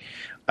properly.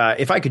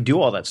 If I could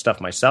do all that stuff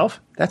myself,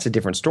 that's a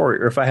different story.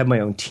 Or if I have my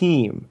own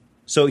team.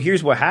 So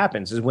here's what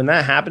happens is when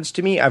that happens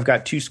to me, I've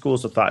got two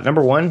schools of thought.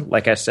 Number one,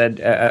 like I said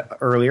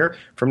earlier,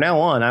 from now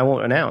on, I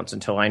won't announce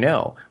until I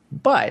know.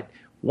 But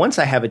once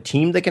I have a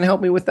team that can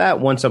help me with that,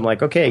 once I'm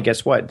like, okay,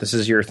 guess what? This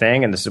is your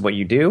thing and this is what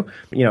you do.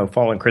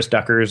 Following Chris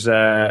Ducker's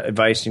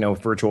advice,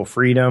 virtual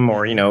freedom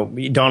or,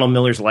 Donald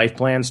Miller's life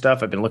plan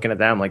stuff. I've been looking at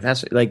that. I'm like,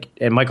 that's like,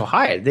 and Michael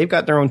Hyatt, they've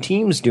got their own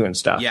teams doing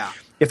stuff. Yeah.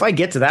 If I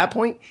get to that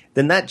point,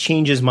 then that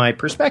changes my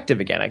perspective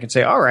again. I can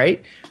say, all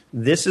right,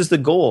 this is the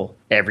goal,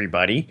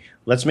 everybody.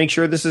 Let's make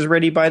sure this is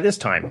ready by this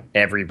time,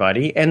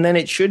 everybody. And then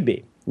it should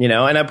be, and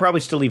I'd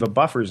probably still leave a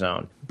buffer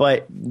zone.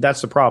 But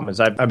that's the problem is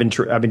I've been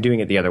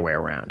doing it the other way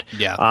around.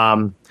 Yeah.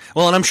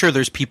 Well, and I'm sure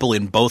there's people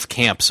in both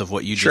camps of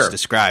what you just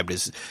described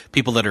is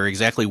people that are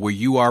exactly where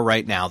you are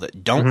right now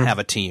that don't have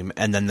a team.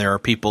 And then there are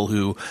people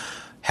who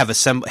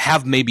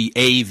have maybe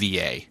a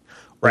VA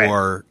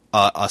or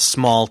a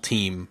small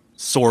team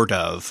sort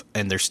of,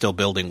 and they're still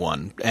building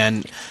one.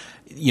 And,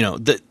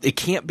 it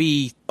can't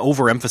be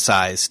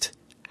overemphasized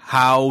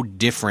how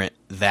different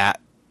that,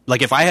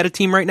 like if I had a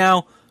team right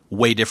now,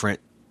 way different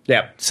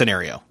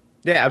scenario.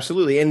 Yeah,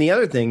 absolutely. And the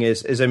other thing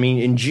is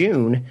in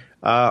June,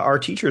 our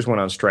teachers went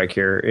on strike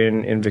here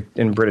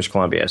in British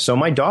Columbia. So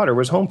my daughter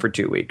was home for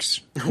 2 weeks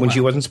when she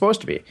wasn't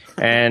supposed to be.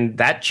 And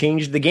that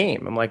changed the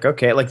game. I'm like,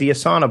 okay, like the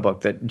Asana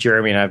book that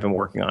Jeremy and I have been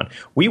working on.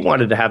 We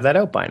wanted to have that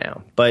out by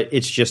now, but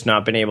it's just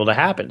not been able to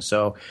happen.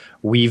 So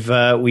we're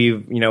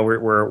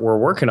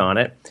working on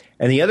it.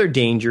 And the other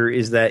danger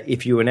is that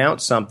if you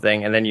announce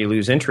something and then you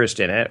lose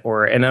interest in it,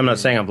 and I'm not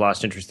saying I've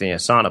lost interest in the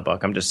Asana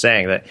book, I'm just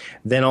saying that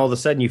then all of a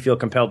sudden you feel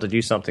compelled to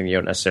do something you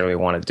don't necessarily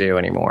want to do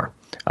anymore.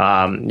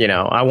 I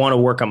want to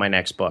work on my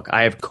next book.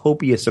 I have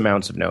copious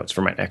amounts of notes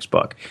for my next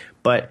book,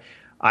 but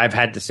I've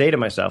had to say to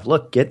myself,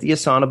 look, get the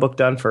Asana book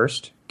done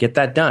first, get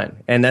that done.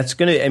 And that's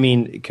going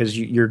to, because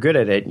you're good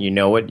at it, you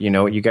know what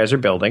you guys are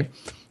building.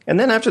 And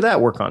then after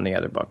that, work on the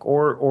other book,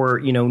 or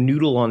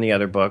noodle on the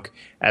other book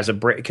as a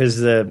break, because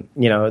the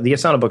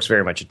Asana book's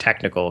very much a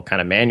technical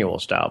kind of manual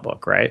style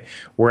book, right?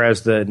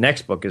 Whereas the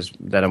next book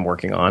that I'm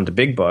working on, the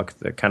big book,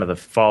 the kind of the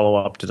follow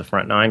up to the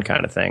front nine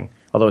kind of thing.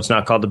 Although it's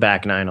not called the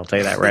back nine, I'll tell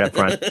you that right up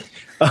front.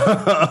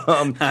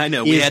 I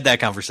know we had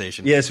that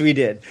conversation. Yes, we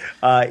did.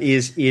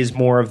 Is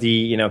more of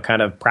the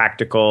kind of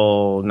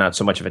practical, not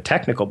so much of a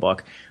technical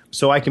book.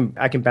 So I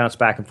can bounce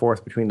back and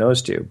forth between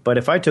those two. But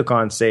if I took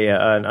on, say,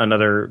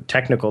 another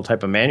technical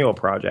type of manual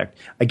project,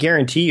 I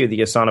guarantee you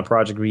the Asana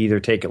project would either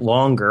take it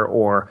longer,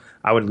 or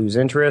I would lose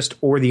interest,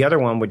 or the other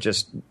one would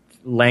just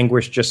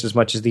languish just as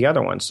much as the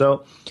other one.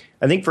 So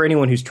I think for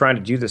anyone who's trying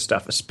to do this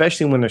stuff,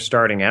 especially when they're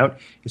starting out,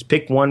 is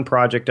pick one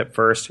project up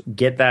first,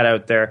 get that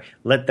out there,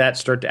 let that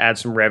start to add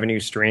some revenue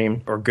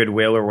stream or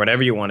goodwill or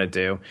whatever you want to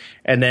do,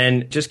 and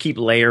then just keep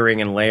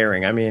layering and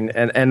layering.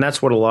 And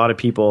that's what a lot of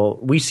people,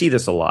 we see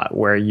this a lot,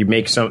 where you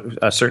make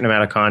a certain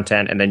amount of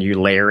content and then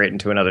you layer it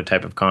into another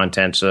type of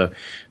content. So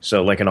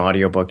like an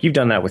audiobook, you've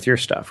done that with your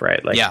stuff,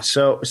 right?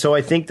 So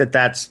I think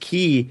that's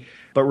key,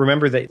 but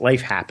remember that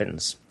life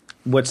happens.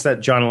 What's that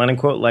John Lennon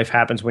quote? Life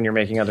happens when you're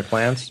making other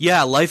plans.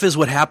 Yeah, life is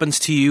what happens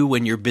to you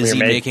when you're busy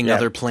making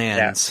other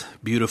plans. Yeah.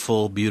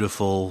 Beautiful,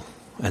 beautiful,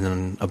 and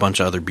then a bunch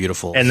of other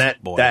beautiful. And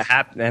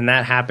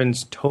that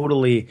happens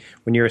totally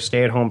when you're a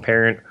stay-at-home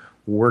parent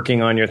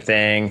working on your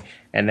thing,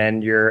 and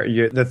then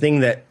you're the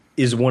thing that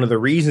is one of the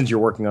reasons you're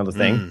working on the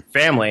thing,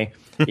 family,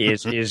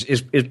 is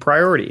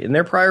priority, and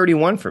they're priority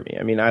one for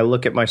me. I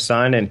look at my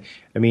son, and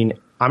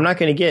I'm not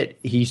going to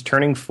he's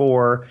turning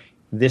 4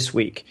 this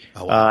week.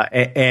 Oh, wow.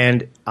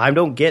 And I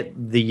don't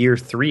get the year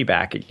 3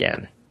 back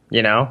again.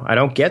 I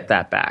don't get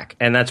that back.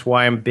 And that's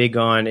why I'm big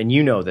on, and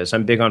this,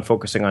 I'm big on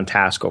focusing on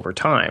task over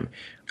time.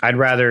 I'd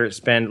rather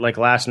spend, like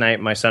last night,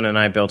 my son and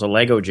I built a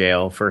Lego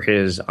jail for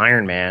his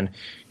Iron Man,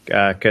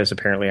 because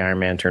apparently Iron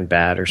Man turned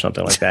bad or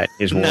something like that.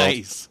 His world.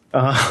 Nice.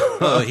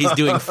 He's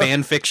doing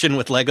fan fiction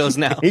with Legos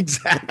now.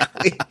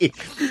 Exactly.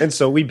 And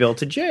so we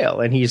built a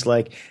jail, and he's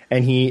like,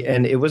 and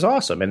it was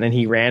awesome. And then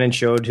he ran and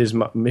showed his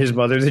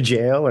mother the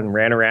jail, and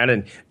ran around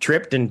and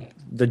tripped, and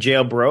the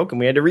jail broke, and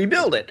we had to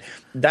rebuild it.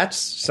 That's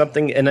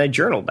something, and I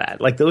journaled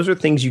that. Like, those are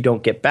things you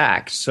don't get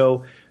back.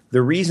 So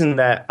the reason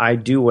that I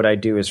do what I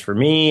do is for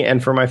me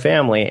and for my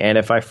family. And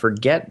if I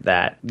forget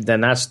that,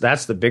 then that's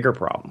the bigger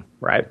problem,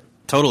 right?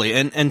 Totally.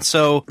 And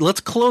so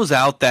let's close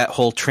out that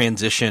whole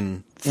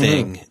transition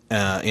thing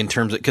in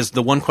terms of, because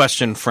the one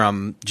question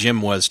from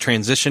Jim was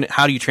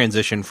how do you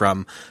transition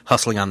from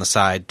hustling on the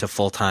side to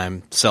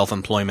full-time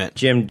self-employment?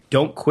 Jim,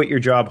 don't quit your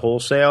job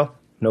wholesale.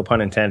 No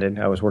pun intended.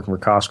 I was working for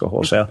Costco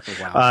wholesale.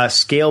 Wow.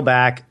 Scale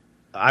back.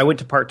 I went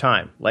to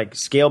part-time. Like,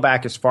 scale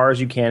back as far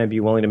as you can and be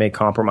willing to make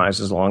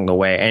compromises along the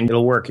way, and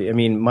it'll work. I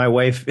mean, my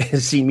wife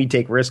has seen me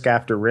take risk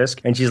after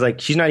risk, and she's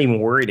not even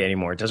worried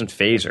anymore. It doesn't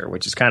faze her,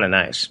 which is kind of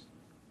nice.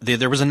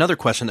 There was another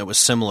question that was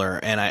similar,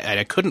 and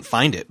I couldn't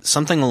find it.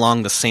 Something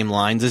along the same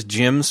lines as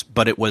Jim's,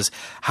 but it was,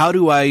 how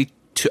do I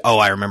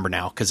I remember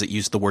now, because it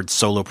used the word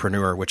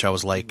solopreneur, which I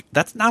was like,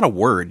 that's not a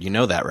word. You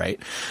know that, right?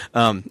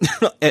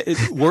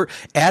 We're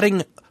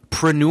adding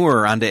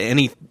preneur onto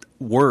any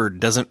word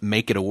doesn't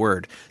make it a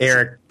word.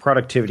 Eric,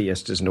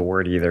 productivityist isn't a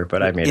word either,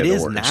 but I made it a word. It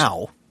is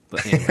now.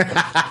 But anyway,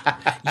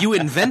 you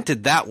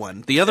invented that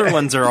one. The other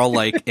ones are all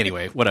like,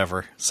 anyway,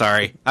 whatever.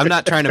 Sorry. I'm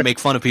not trying to make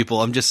fun of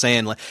people. I'm just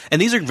saying, like,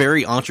 and these are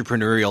very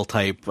entrepreneurial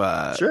type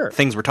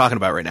things we're talking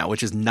about right now,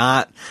 which is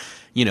not,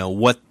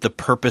 what the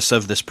purpose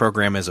of this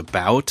program is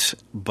about.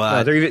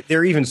 But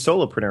they're even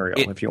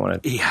soloprenurial, if you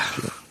want to. Yeah.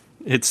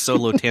 It's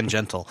solo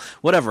tangential,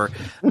 whatever.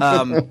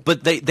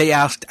 But they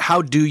asked,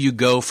 how do you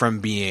go from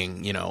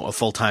being, a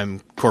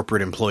full-time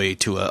corporate employee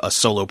to a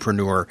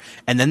solopreneur?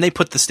 And then they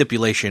put the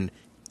stipulation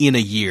in a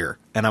year.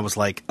 And I was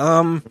like, I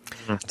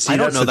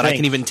don't know that I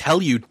can even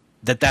tell you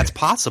that that's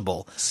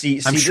possible.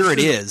 I'm sure it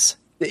is.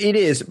 It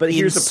is, but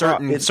here's the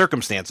certain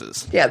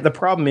circumstances. Yeah, the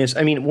problem is,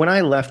 I mean, when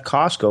I left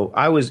Costco,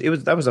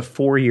 that was a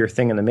 4-year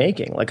thing in the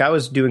making. Like, I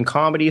was doing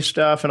comedy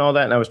stuff and all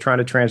that, and I was trying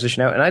to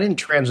transition out. And I didn't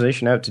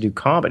transition out to do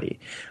comedy.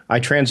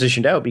 I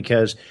transitioned out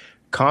because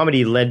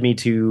comedy led me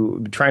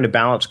to trying to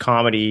balance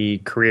comedy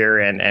career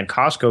and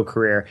Costco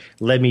career,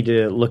 led me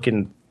to look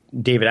in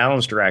David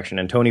Allen's direction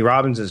and Tony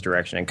Robbins'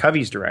 direction and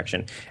Covey's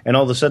direction. And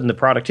all of a sudden the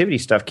productivity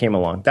stuff came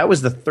along. That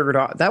was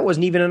that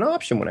wasn't even an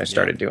option when I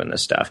started doing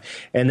this stuff.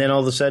 And then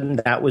all of a sudden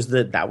that was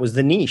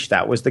the niche.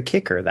 That was the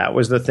kicker. That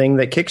was the thing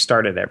that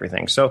kickstarted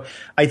everything. So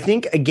I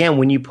think, again,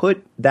 when you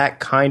put that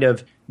kind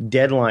of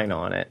deadline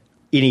on it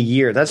in a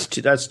year, that's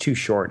too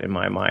short in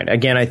my mind.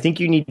 Again, I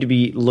think you need to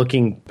be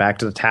looking back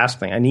to the task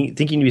thing. I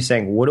think you need to be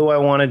saying, what do I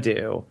want to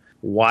do?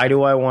 Why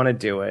do I want to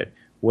do it?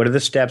 What are the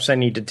steps I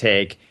need to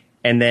take?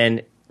 And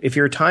then, if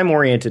you're a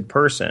time-oriented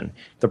person,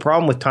 the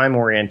problem with time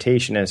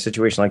orientation in a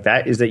situation like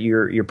that is that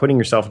you're putting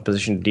yourself in a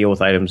position to deal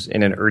with items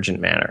in an urgent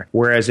manner.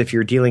 Whereas if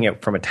you're dealing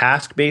it from a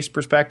task-based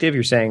perspective,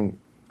 you're saying,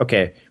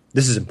 okay,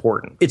 this is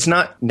important. It's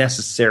not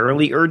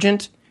necessarily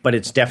urgent, but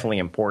it's definitely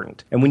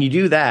important. And when you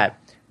do that,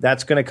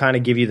 that's going to kind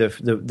of give you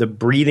the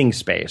breathing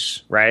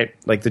space, right?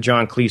 Like the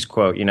John Cleese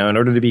quote, in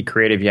order to be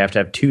creative, you have to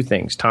have two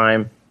things,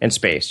 time and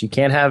space. You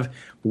can't have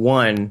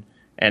one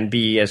and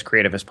be as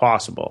creative as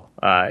possible.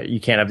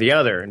 You can't have the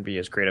other and be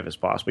as creative as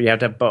possible. You have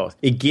to have both.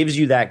 It gives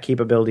you that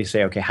capability to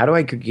say, okay, how do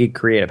I get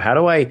creative? How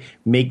do I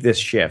make this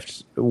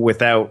shift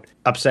without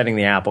upsetting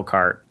the apple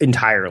cart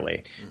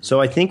entirely? Mm-hmm.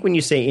 So I think when you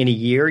say in a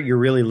year, you're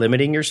really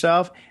limiting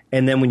yourself.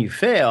 And then when you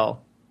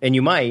fail, and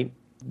you might,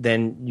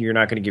 then you're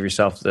not going to give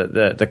yourself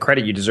the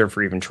credit you deserve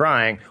for even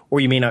trying, or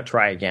you may not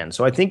try again.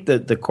 So I think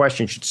that the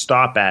question should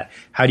stop at,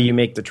 how do you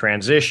make the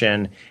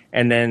transition?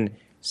 And then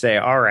say,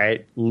 all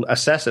right,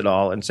 assess it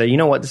all and say, you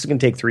know what, this is going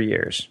to take 3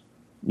 years.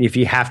 If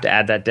you have to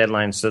add that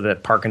deadline so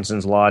that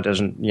Parkinson's law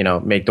doesn't,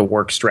 make the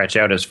work stretch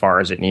out as far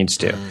as it needs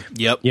to.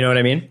 Yep. You know what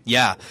I mean?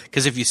 Yeah.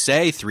 Because if you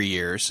say 3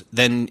 years,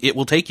 then it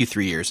will take you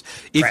 3 years.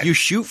 If you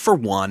shoot for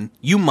one,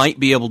 you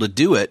might be able to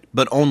do it,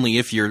 but only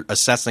if you're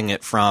assessing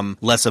it from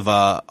less of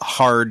a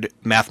hard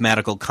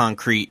mathematical,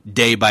 concrete,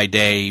 day by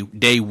day,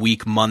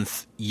 week,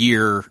 month,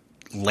 year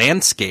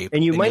landscape.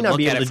 And you might not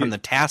be able to look at it from the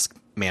task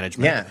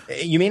management. Yeah.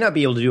 You may not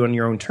be able to do it on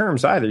your own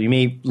terms either. You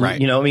may,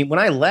 when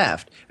I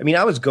left,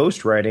 I was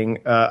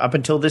ghostwriting up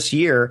until this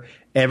year,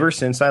 ever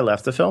since I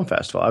left the film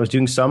festival. I was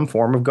doing some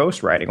form of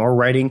ghostwriting or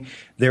writing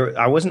there.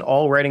 I wasn't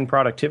all writing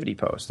productivity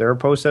posts. There are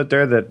posts out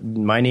there that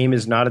my name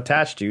is not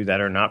attached to that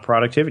are not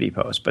productivity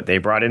posts, but they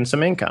brought in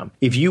some income.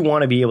 If you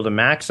want to be able to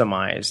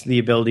maximize the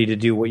ability to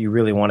do what you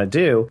really want to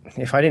do,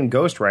 if I didn't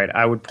ghostwrite,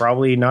 I would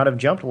probably not have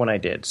jumped when I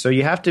did. So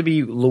you have to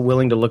be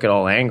willing to look at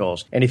all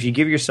angles. And if you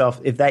give yourself,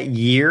 if that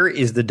year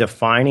is the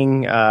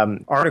defining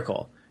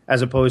article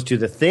as opposed to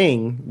the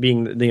thing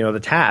being the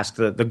task,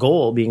 the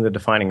goal being the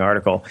defining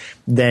article,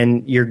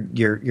 then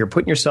you're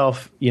putting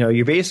yourself,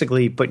 you're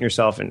basically putting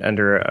yourself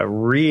under a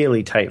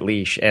really tight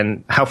leash.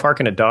 And how far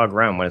can a dog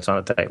run when it's on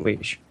a tight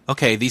leash?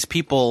 Okay, these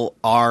people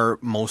are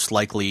most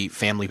likely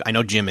family. I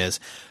know Jim is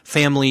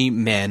family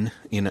men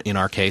in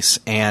our case,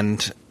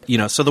 and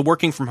so the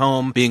working from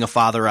home, being a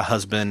father, a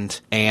husband,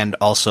 and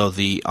also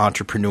the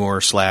entrepreneur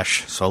 /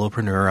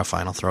 solopreneur.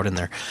 Fine, I'll throw it in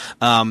there.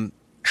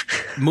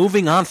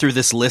 Moving on through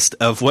this list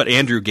of what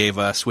Andrew gave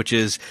us, which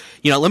is,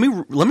 let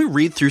me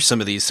read through some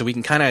of these so we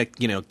can kind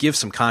of, give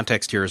some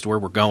context here as to where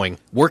we're going.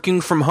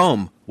 Working from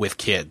home with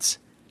kids.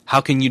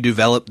 How can you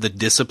develop the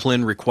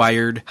discipline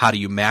required? How do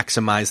you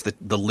maximize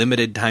the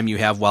limited time you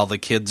have while the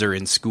kids are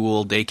in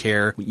school,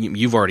 daycare?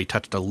 You've already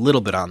touched a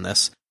little bit on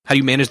this. How do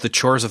you manage the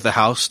chores of the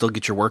house, still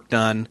get your work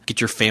done,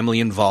 get your family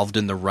involved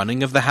in the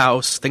running of the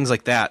house, things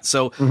like that.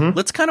 So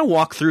let's kind of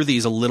walk through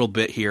these a little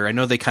bit here. I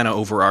know they kind of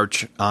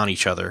overarch on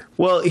each other.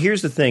 Well,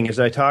 here's the thing, is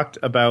I talked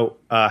about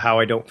how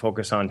I don't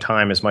focus on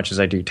time as much as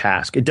I do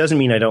task. It doesn't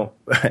mean I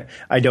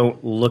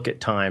don't look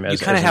at time as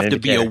you kind of have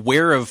indicator. To be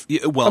aware of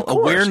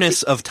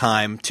awareness of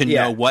time to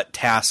know what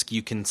task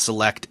you can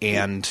select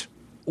and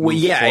move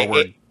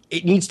forward.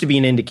 It needs to be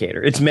an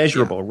indicator. It's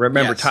measurable. Yeah.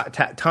 Remember,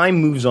 Yes. time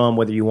moves on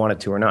whether you want it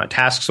to or not.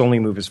 Tasks only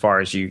move as far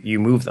as you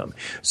move them.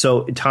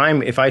 So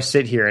time, if I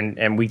sit here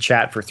and we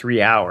chat for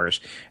 3 hours,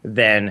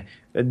 then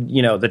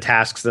the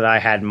tasks that I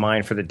had in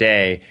mind for the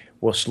day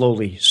will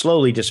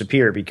slowly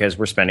disappear because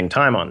we're spending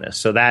time on this.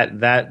 So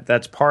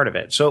that's part of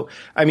it. So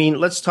I mean,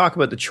 let's talk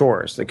about the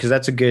chores, because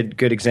that's a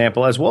good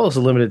example, as well as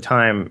the limited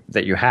time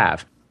that you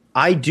have.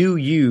 I do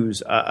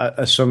use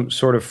some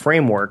sort of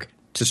framework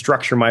to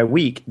structure my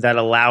week that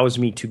allows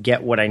me to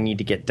get what I need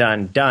to get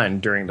done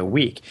during the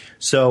week.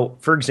 So,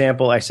 for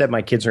example, I said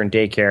my kids are in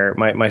daycare.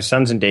 My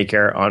son's in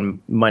daycare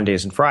on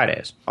Mondays and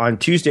Fridays. On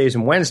Tuesdays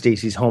and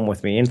Wednesdays, he's home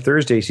with me, and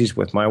Thursdays, he's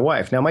with my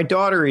wife. Now, my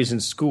daughter is in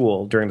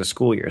school during the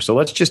school year, so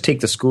let's just take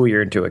the school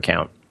year into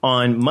account.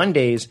 On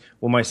Mondays,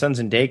 when my son's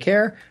in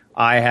daycare,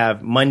 I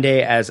have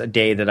Monday as a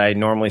day that I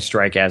normally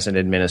strike as an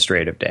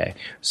administrative day.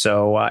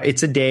 So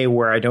it's a day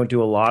where I don't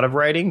do a lot of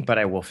writing, but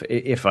I will,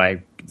 if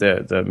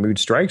the mood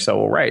strikes, I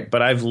will write.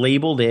 But I've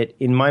labeled it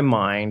in my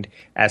mind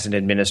as an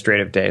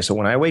administrative day. So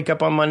when I wake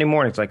up on Monday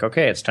morning, it's like,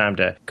 okay, it's time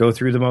to go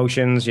through the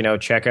motions,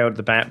 check out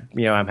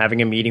I'm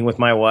having a meeting with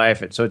my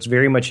wife. So it's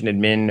very much an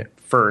admin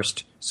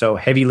first. So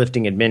heavy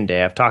lifting admin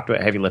day. I've talked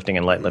about heavy lifting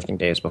and light lifting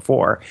days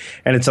before,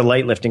 and it's a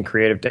light lifting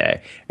creative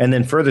day. And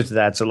then further to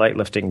that, it's a light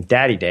lifting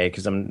daddy day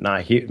because I'm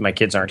not here. My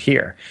kids aren't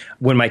here.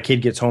 When my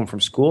kid gets home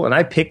from school and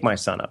I pick my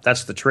son up,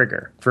 that's the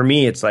trigger. For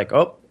me, it's like,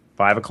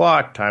 5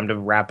 o'clock, time to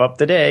wrap up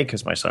the day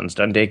because my son's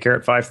done daycare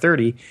at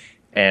 5:30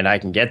 and I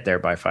can get there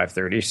by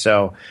 5:30.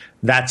 So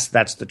that's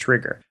the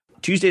trigger.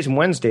 Tuesdays and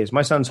Wednesdays,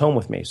 my son's home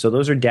with me. So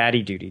those are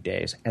daddy duty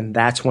days. And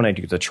that's when I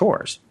do the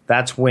chores.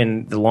 That's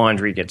when the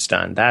laundry gets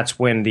done. That's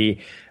when the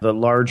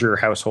larger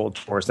household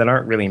chores that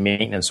aren't really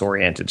maintenance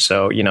oriented.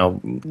 So,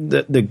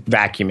 the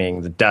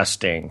vacuuming, the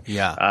dusting,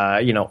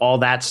 all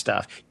that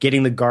stuff,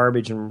 getting the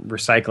garbage and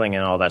recycling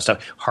and all that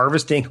stuff.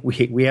 Harvesting,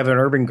 we have an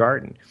urban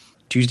garden.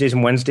 Tuesdays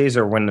and Wednesdays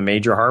are when the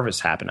major harvests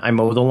happen. I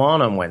mow the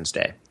lawn on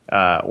Wednesday.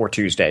 Or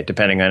Tuesday,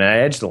 depending on I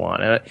edge the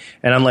lawn.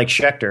 And I'm like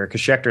Schechter,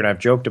 because Schechter and I've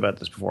joked about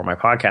this before, my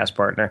podcast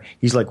partner,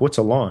 he's like, what's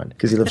a lawn?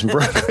 Because he lives in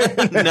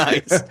Brooklyn.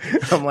 Nice.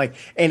 I'm like,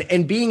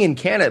 and being in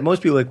Canada,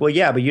 most people are like, well,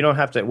 yeah, but you don't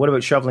have to, what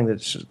about shoveling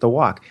the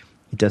walk?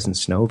 It doesn't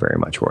snow very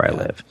much where I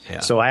live. Yeah.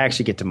 So I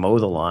actually get to mow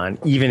the lawn,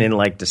 even in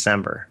like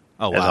December.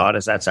 Oh, wow. As odd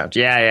as that sounds.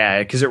 Yeah,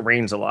 because it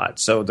rains a lot,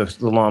 so the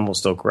lawn will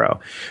still grow.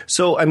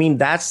 So, I mean,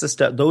 that's the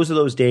stuff. Those are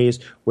those days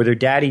where they're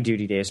daddy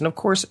duty days. And, of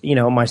course,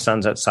 my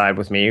son's outside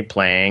with me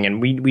playing, and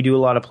we do a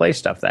lot of play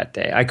stuff that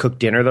day. I cook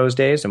dinner those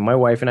days, and my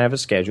wife and I have a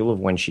schedule of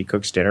when she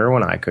cooks dinner or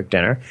when I cook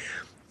dinner.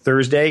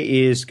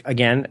 Thursday is,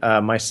 again,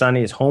 my son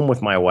is home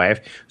with my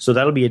wife, so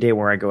that'll be a day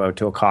where I go out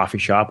to a coffee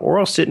shop, or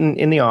I'll sit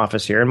in the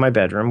office here in my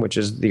bedroom, which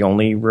is the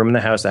only room in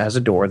the house that has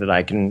a door that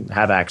I can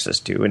have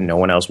access to, and no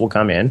one else will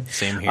come in.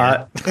 Same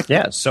here.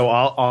 So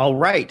I'll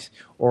write,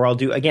 or I'll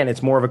do, again,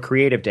 it's more of a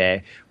creative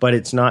day, but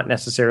it's not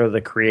necessarily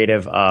the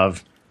creative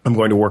of I'm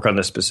going to work on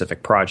this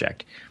specific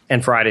project.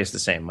 And Friday's the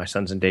same. My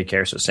son's in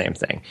daycare, so same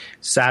thing.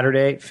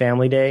 Saturday,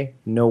 family day,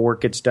 no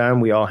work gets done.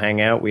 We all hang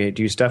out. We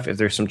do stuff. If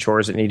there's some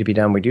chores that need to be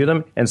done, we do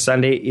them. And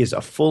Sunday is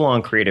a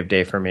full-on creative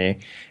day for me.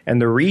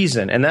 And the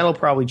reason, and that'll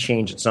probably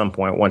change at some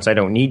point once I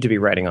don't need to be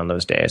writing on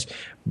those days,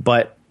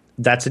 but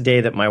that's a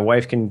day that my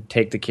wife can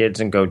take the kids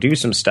and go do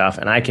some stuff,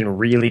 and I can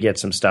really get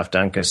some stuff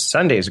done, because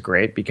Sunday's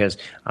great because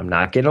I'm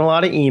not getting a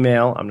lot of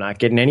email. I'm not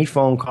getting any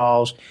phone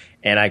calls.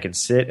 And I could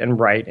sit and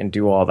write and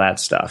do all that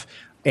stuff.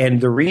 And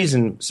the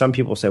reason some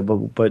people say, well,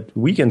 but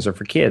weekends are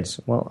for kids.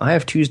 Well, I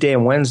have Tuesday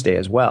and Wednesday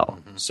as well.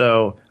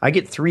 So I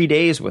get 3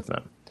 days with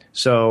them.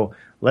 So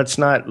let's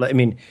not,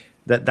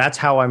 That's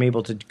how I'm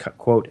able to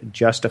quote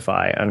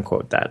justify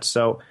unquote that.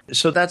 So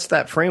that's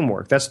that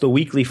framework. That's the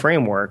weekly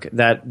framework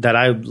that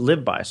I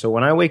live by. So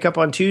when I wake up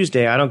on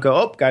Tuesday, I don't go,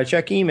 oh, gotta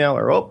check email,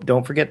 or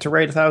don't forget to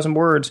write 1,000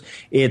 words.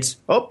 It's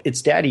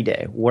Daddy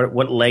Day.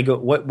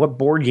 What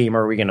board game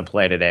are we going to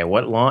play today?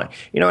 What lawn?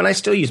 And I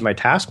still use my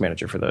task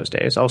manager for those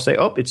days. I'll say,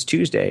 it's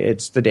Tuesday.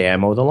 It's the day I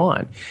mow the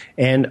lawn,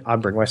 and I'll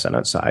bring my son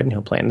outside and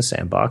he'll play in the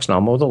sandbox and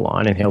I'll mow the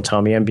lawn and he'll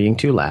tell me I'm being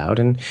too loud,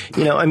 and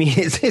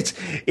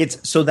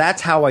it's so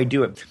that's how I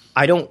do it.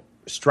 I don't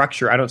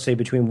say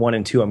between 1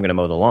 and 2 I'm going to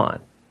mow the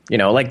lawn.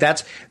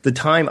 That's the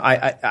time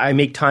I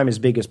make time as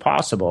big as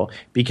possible,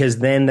 because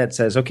then that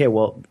says, okay,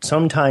 well,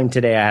 sometime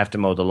today I have to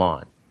mow the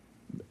lawn.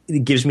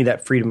 It gives me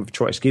that freedom of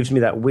choice, gives me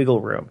that wiggle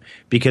room.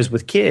 Because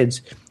with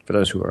kids, for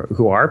those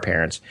who are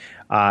parents,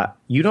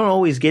 you don't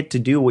always get to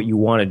do what you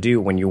want to do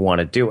when you want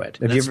to do it.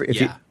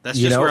 That's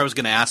just where I was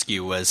going to ask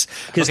you was,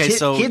 because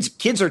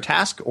kids are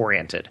task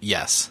oriented.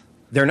 Yes.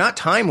 They're not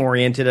time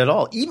oriented at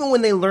all. Even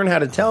when they learn how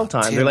to tell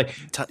time, they're like,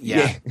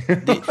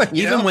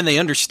 even when they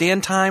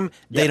understand time,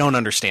 they don't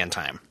understand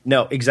time.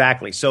 No,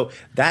 exactly. So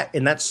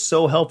that's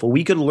so helpful.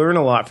 We could learn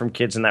a lot from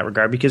kids in that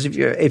regard, because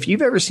if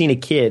you've ever seen a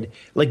kid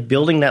like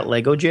building that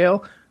Lego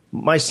jail,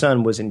 my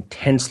son was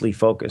intensely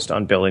focused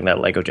on building that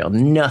Lego jail.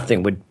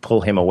 Nothing would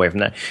pull him away from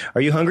that. Are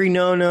you hungry?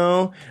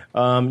 No.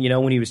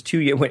 When he was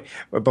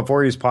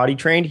before he was potty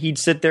trained, he'd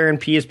sit there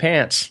and pee his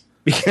pants,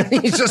 because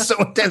he's just so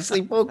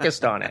intensely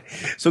focused on it.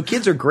 So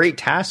kids are great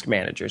task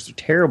managers. They're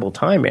terrible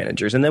time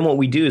managers. And then what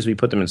we do is we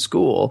put them in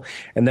school,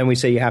 and then we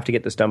say, you have to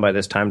get this done by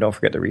this time. Don't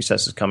forget the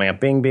recess is coming up.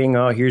 Bing, bing.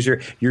 Oh, here's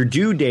your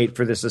due date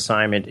for this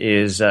assignment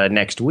is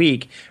next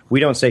week. We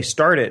don't say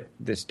start it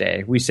this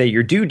day. We say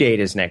your due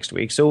date is next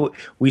week. So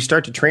we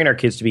start to train our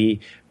kids to be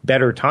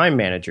better time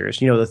managers,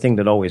 the thing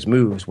that always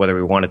moves, whether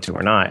we want it to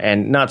or not,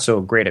 and not so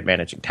great at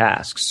managing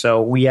tasks.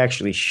 So we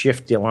actually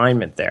shift the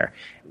alignment there.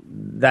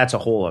 That's a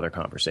whole other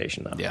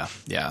conversation, though.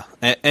 Yeah.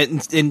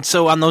 And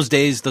so on those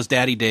days, those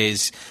daddy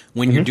days,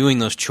 when you're doing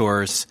those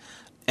chores,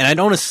 and I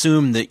don't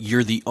assume that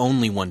you're the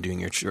only one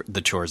doing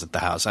the chores at the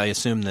house. I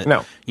assume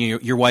that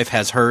your wife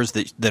has hers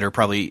that are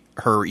probably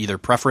her either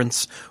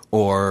preference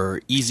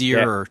or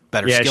easier or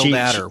better skilled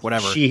at or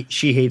whatever.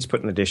 She hates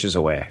putting the dishes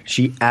away.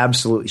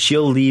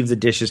 She'll leave the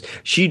dishes.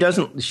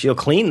 She'll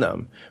clean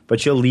them,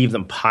 but she'll leave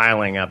them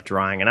piling up,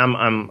 drying.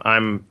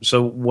 And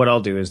so what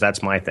I'll do is,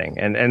 that's my thing.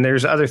 And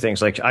there's other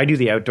things, like I do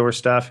the outdoor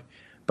stuff,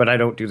 but I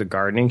don't do the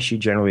gardening. She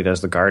generally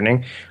does the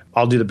gardening.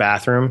 I'll do the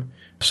bathroom.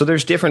 So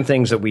there's different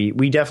things that we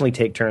definitely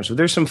take turns. So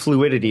there's some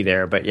fluidity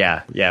there, but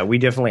yeah, we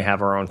definitely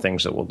have our own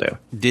things that we'll do.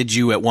 Did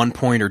you at one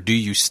point, or do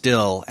you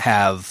still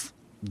have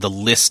the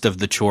list of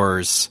the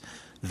chores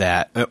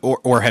that,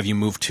 or have you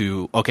moved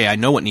to, okay, I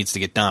know what needs to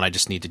get done, I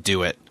just need to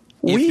do it?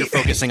 If you're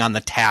focusing on the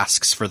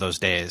tasks for those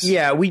days.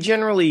 Yeah, we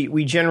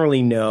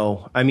generally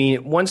know. I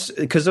mean,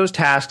 because those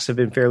tasks have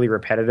been fairly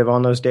repetitive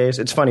on those days.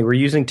 It's funny, we're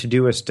using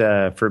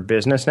Todoist for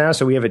business now,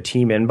 so we have a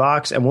team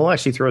inbox, and we'll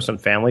actually throw some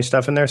family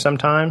stuff in there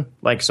sometime.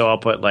 Like, so I'll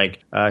put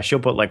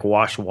she'll put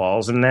wash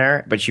walls in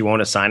there, but she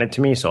won't assign it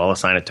to me, so I'll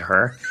assign it to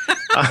her.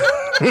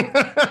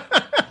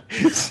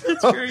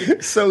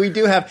 So we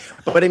do have,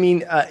 but I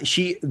mean,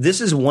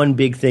 this is one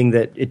big thing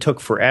that it took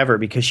forever,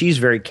 because she's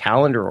very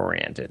calendar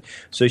oriented.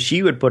 So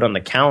she would put on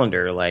the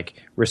calendar like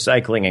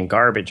recycling and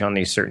garbage on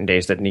these certain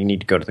days that need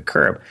to go to the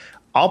curb.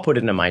 I'll put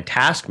it into my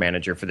task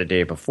manager for the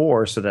day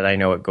before, so that I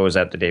know it goes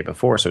out the day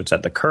before, so it's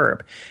at the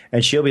curb.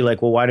 And she'll be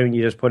like, well, why don't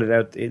you just put it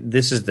out?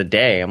 This is the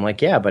day. I'm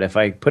like, yeah, but if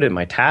I put it in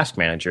my task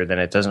manager, then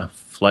it doesn't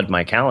flood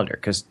my calendar,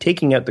 because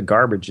taking out the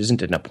garbage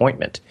isn't an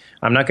appointment.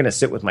 I'm not going to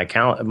sit with my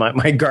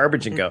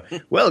garbage and go,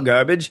 well,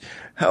 garbage,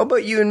 how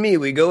about you and me?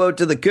 We go out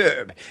to the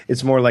curb.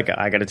 It's more like,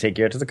 I got to take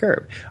you out to the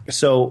curb.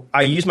 So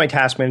I use my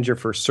task manager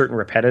for certain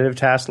repetitive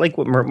tasks, like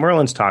what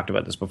Merlin's talked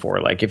about this before.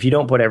 Like, if you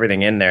don't put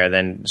everything in there,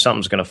 then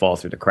something's going to fall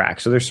through the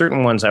cracks. So there's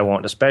certain ones I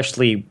won't,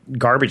 especially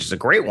garbage is a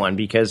great one,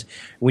 because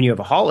when you have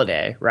a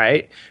holiday,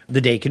 right,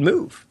 the day can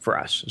move for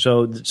us.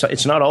 So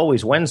it's not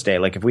always Wednesday.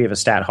 Like, if we have a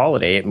stat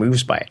holiday, it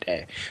moves by a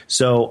day.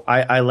 So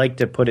I like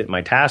to put it in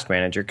my task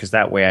manager, because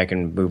that way I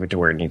can move it to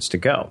where it needs to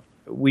go.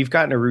 We've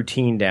gotten a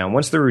routine down.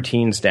 Once the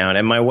routine's down,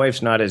 and my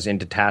wife's not as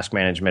into task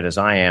management as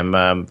I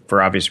am,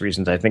 for obvious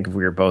reasons. I think if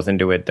we were both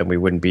into it, then we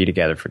wouldn't be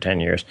together for 10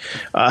 years.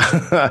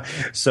 But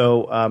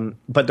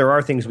there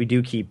are things we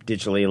do keep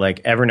digitally.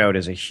 Like Evernote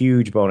is a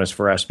huge bonus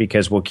for us,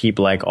 because we'll keep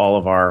like all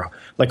of our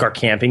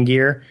camping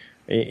gear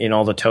in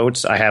all the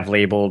totes. I have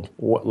labeled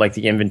like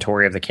the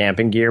inventory of the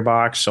camping gear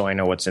box, so I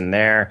know what's in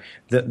there.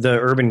 The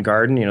urban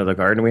garden, the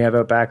garden we have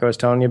out back I was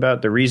telling you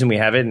about, the reason we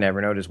have it in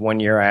Evernote is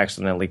one year I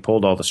accidentally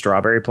pulled all the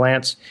strawberry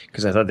plants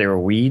because I thought they were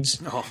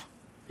weeds. Oh.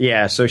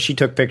 Yeah, so she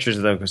took pictures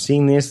of them.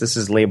 Seeing this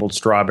is labeled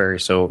strawberry,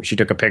 so she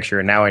took a picture,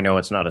 and now I know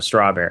it's not a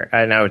strawberry.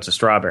 Now it's a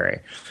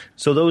strawberry.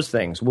 So those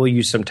things we'll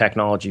use some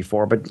technology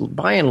for, but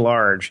by and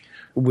large,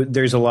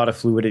 there's a lot of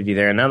fluidity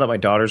there. And now that my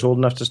daughter's old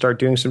enough to start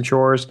doing some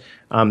chores,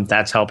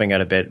 that's helping out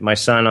a bit. My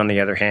son, on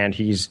the other hand,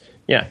 he's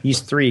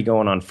 3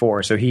 going on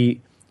 4, so he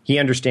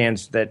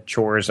understands that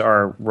chores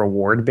are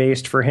reward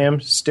based for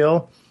him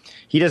still.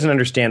 he doesn't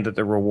understand that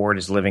the reward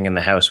is living in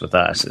the house with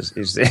us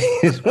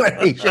is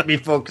what he should be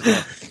focused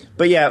on.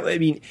 But yeah, I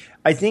mean,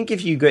 I think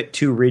if you get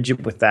too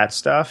rigid with that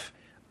stuff,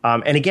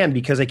 and again,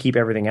 because I keep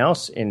everything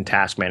else in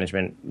task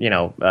management,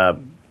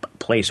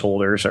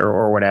 placeholders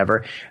or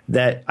whatever,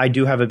 that I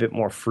do have a bit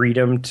more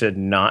freedom to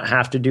not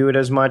have to do it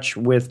as much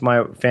with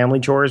my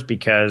family chores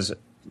because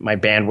my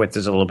bandwidth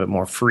is a little bit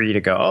more free to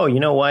go, oh, you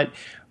know what?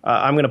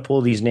 I'm going to pull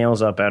these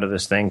nails up out of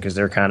this thing because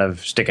they're kind of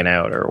sticking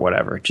out or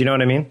whatever. Do you know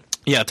what I mean?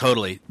 Yeah,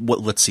 totally.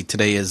 Let's see.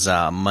 Today is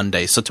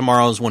Monday, so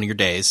tomorrow is one of your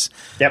days.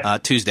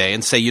 Yep. Tuesday,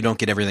 and say you don't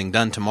get everything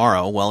done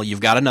tomorrow. Well,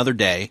 you've got another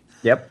day.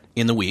 Yep.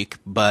 In the week,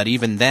 but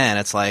even then,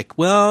 it's like,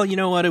 well, you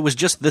know what? It was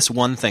just this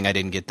one thing I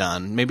didn't get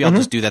done. Maybe I'll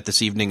just do that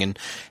this evening. And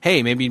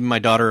hey, maybe my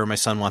daughter or my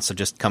son wants to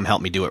just come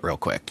help me do it real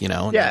quick.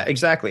 Yeah,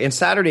 exactly. And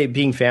Saturday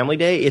being family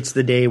day, it's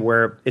the day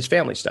where it's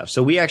family stuff.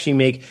 So we actually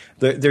make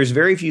there's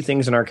very few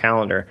things in our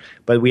calendar,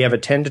 but we have a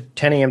 10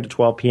 a.m. to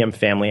 12 p.m.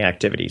 family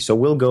activity. So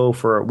we'll go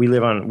we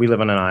live on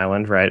an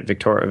island, right,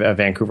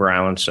 Vancouver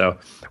Island. So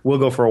we'll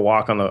go for a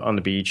walk on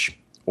the beach.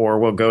 Or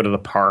we'll go to the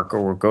park,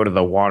 or we'll go to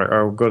the water,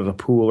 or we'll go to the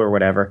pool, or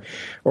whatever,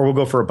 or we'll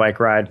go for a bike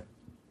ride.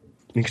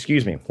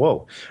 Excuse me.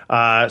 Whoa.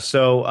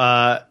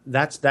 So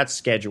that's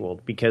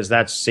scheduled because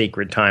that's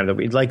sacred time that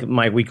we like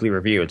my weekly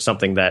review. It's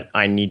something that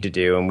I need to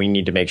do, and we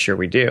need to make sure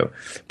we do.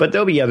 But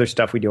there'll be other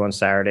stuff we do on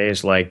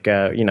Saturdays, like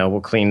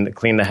we'll clean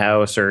the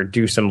house, or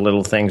do some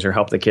little things, or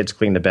help the kids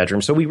clean the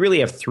bedroom. So we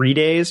really have 3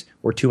 days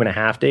or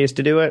 2.5 days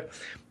to do it.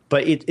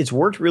 But it's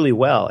worked really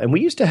well. And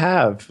we used to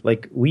have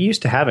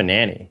a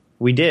nanny.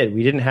 We did.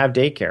 We didn't have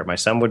daycare. My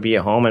son would be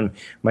at home and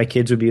my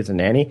kids would be with the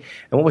nanny.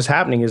 And what was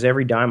happening is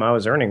every dime I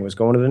was earning was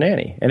going to the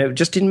nanny. And it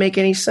just didn't make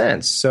any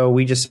sense. So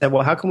we just said,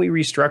 well, how can we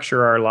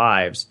restructure our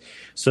lives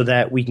so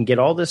that we can get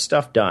all this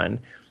stuff done?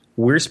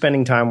 We're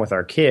spending time with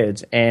our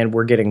kids and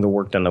we're getting the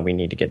work done that we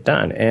need to get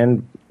done.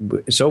 And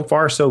so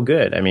far, so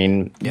good. I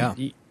mean, yeah.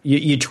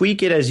 You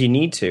tweak it as you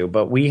need to,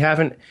 but we've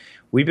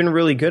been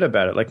really good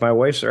about it. Like my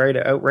wife's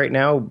out right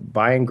now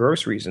buying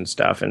groceries and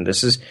stuff. And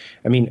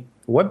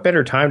what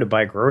better time to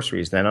buy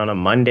groceries than on a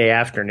Monday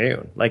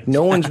afternoon? Like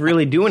no one's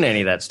really doing any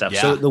of that stuff.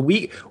 Yeah. So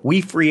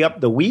we free up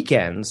the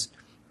weekends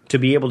to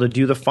be able to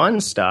do the fun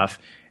stuff.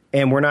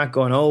 And we're not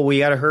going, oh, we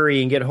got to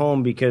hurry and get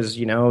home because,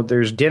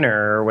 there's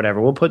dinner or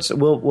whatever.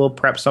 We'll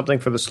prep something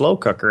for the slow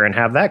cooker and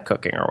have that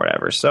cooking or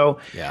whatever. So,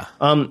 yeah.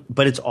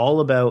 But it's all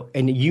about,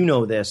 and you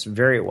know this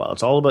very well,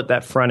 it's all about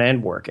that front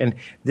end work. And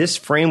this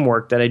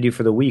framework that I do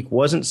for the week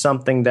wasn't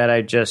something that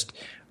I just,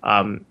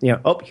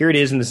 here it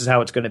is and this is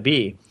how it's going to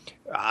be.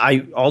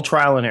 All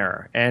trial and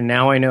error. And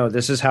now I know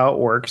this is how it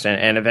works.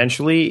 And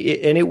eventually,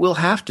 it will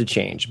have to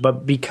change.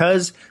 But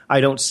because I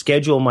don't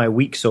schedule my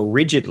week so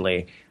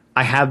rigidly,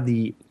 I have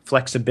the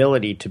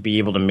flexibility to be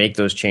able to make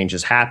those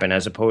changes happen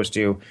as opposed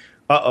to,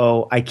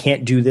 I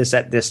can't do this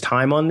at this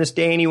time on this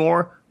day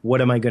anymore. What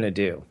am I going to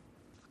do?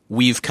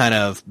 We've kind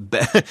of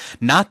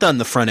not done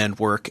the front end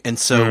work, and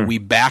so we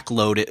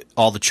backload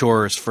all the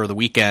chores for the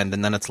weekend,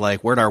 and then it's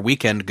like, where'd our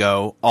weekend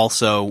go?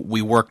 Also,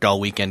 we worked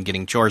all weekend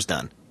getting chores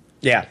done.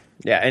 Yeah.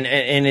 Yeah,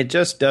 and it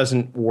just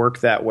doesn't work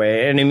that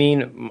way. And I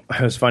mean,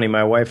 it was funny.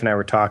 My wife and I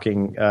were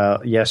talking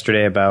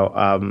yesterday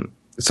about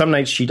some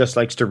nights she just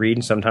likes to read,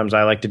 and sometimes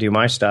I like to do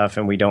my stuff,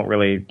 and we don't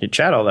really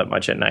chat all that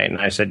much at night.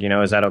 And I said,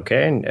 is that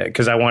okay? And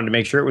because I wanted to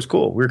make sure it was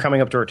cool. We were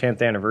coming up to our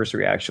 10th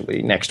anniversary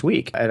actually next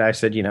week, and I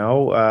said,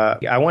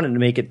 I wanted to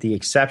make it the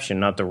exception,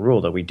 not the rule,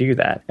 that we do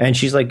that. And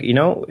she's like,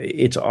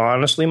 it's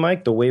honestly,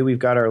 Mike, the way we've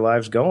got our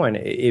lives going,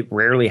 it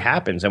rarely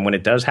happens, and when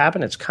it does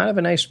happen, it's kind of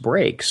a nice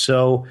break.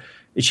 So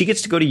she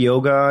gets to go to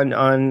yoga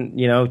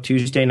on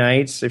Tuesday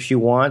nights if she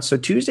wants. So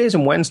Tuesdays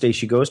and Wednesdays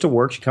she goes to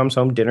work. She comes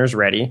home, dinner's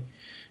ready.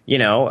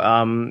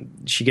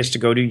 She gets to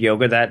go do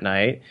yoga that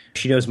night.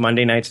 She knows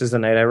Monday nights is the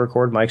night I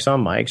record Mike's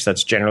on Mike's.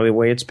 That's generally the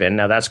way it's been.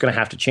 Now that's going to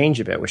have to change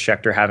a bit with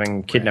Schechter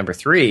having kid number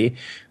 3.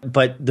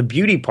 But the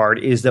beauty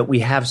part is that we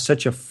have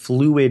such a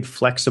fluid,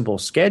 flexible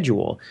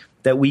schedule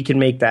that we can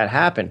make that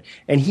happen.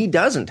 And he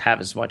doesn't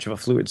have as much of a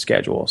fluid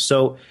schedule.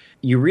 So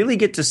you really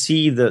get to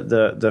see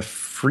the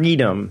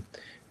freedom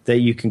that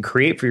you can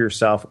create for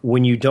yourself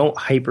when you don't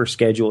hyper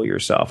schedule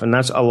yourself. And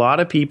that's a lot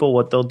of people,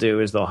 what they'll do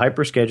is they'll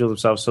hyper schedule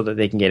themselves so that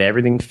they can get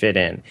everything fit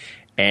in.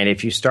 And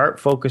if you start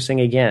focusing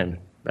again,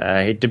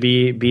 I hate to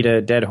beat a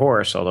dead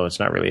horse, although it's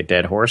not really a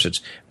dead horse,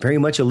 it's very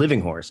much a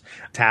living horse.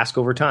 Task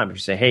over time. If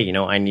you say, hey,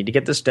 I need to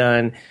get this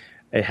done,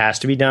 it has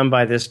to be done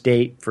by this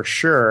date for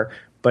sure.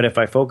 But if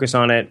I focus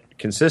on it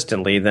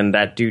consistently, then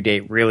that due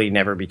date really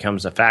never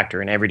becomes a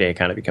factor, and every day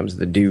kind of becomes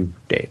the due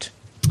date.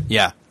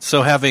 Yeah.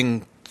 So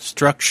having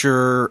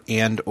structure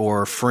and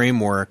or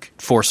framework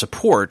for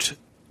support,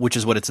 which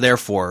is what it's there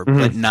for,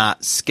 but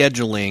not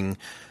scheduling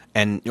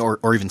and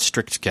or even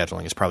strict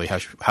scheduling is probably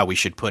how we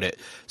should put it,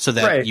 so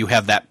that Right. you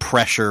have that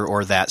pressure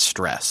or that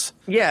stress.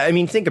 Yeah, I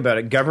mean, think about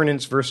it.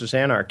 Governance versus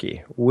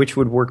anarchy. Which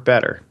would work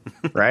better,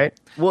 right?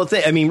 Well,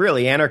 I mean,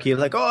 really, anarchy is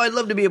like, oh, I'd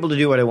love to be able to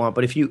do what I want.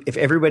 But if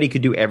everybody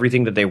could do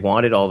everything that they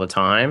wanted all the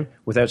time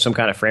without some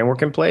kind of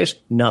framework in place,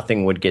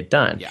 nothing would get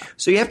done. Yeah.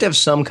 So you have to have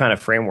some kind of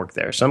framework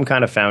there, some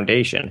kind of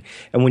foundation.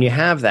 And when you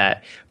have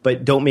that,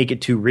 but don't make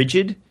it too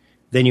rigid,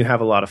 then you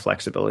have a lot of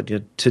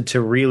flexibility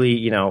to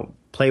really,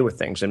 play with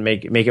things and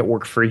make it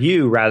work for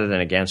you rather than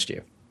against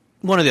you.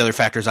 One of the other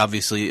factors,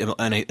 obviously,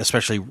 and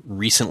especially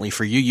recently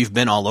for you, you've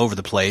been all over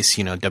the place,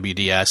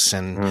 WDS,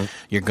 and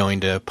you're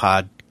going to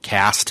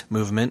podcast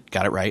movement.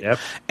 Got it right. Yep.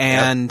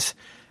 And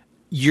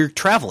you're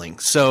traveling.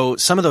 So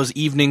some of those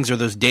evenings or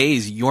those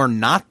days, you're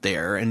not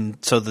there. And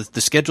so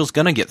the schedule's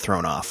going to get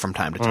thrown off from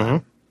time to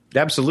time.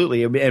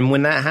 Absolutely. And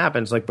when that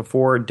happens, like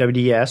before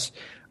WDS,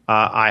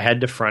 I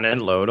had to front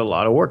end load a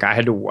lot of work. I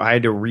had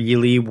to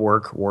really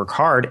work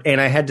hard, and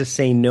I had to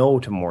say no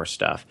to more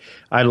stuff.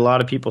 I had a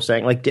lot of people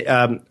saying, like,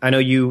 I know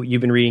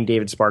you've been reading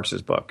David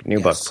Sparks' book, new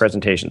book,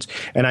 Presentations,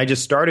 and I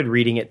just started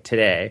reading it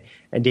today.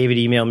 And David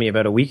emailed me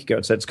about a week ago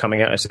and said it's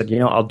coming out. I said,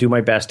 I'll do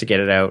my best to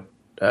get it out,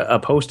 a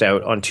post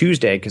out on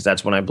Tuesday because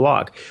that's when I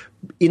blog.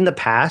 In the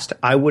past,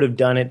 I would have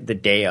done it the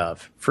day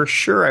of, for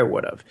sure. I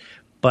would have,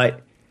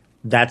 but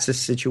that's a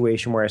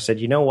situation where I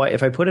said, you know what?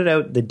 If I put it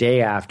out the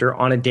day after,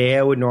 on a day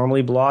I would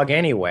normally blog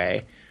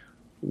anyway,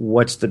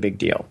 what's the big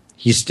deal?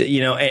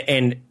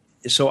 And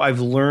so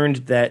I've learned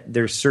that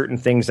there's certain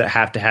things that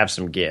have to have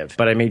some give.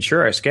 But I made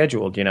sure I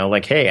scheduled,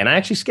 hey, and I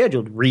actually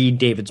scheduled read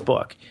David's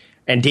book.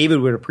 And David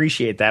would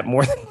appreciate that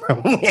more than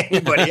probably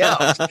anybody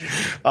else,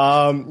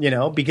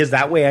 because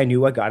that way I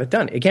knew I got it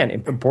done. Again,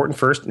 important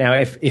first. Now,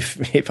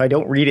 if I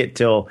don't read it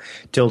till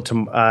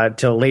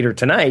later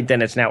tonight,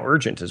 then it's now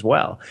urgent as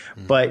well.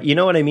 But you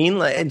know what I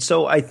mean? And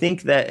so I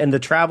think that, and the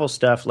travel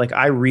stuff, like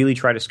I really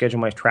try to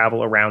schedule my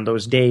travel around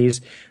those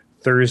days,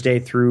 Thursday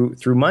through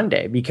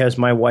Monday, because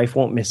my wife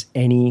won't miss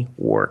any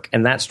work,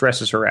 and that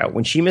stresses her out.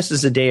 When she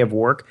misses a day of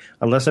work,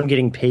 unless I'm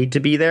getting paid to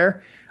be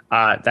there,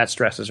 that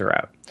stresses her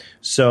out.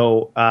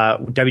 So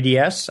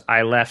WDS,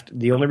 I left.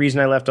 The only reason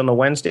I left on the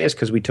Wednesday is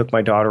because we took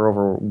my daughter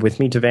over with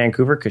me to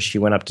Vancouver because she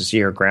went up to see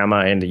her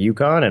grandma in the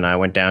Yukon, and I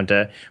went down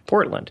to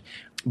Portland.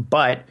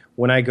 But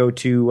when I go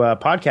to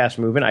Podcast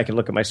Movement, I can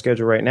look at my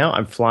schedule right now.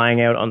 I'm flying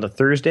out on the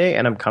Thursday,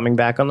 and I'm coming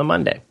back on the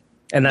Monday.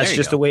 And that's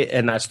just the way.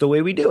 And that's the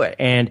way we do it.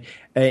 And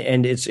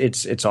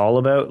it's all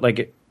about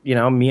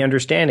me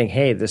understanding.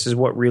 Hey, this is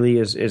what really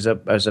is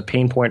a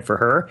pain point for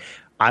her.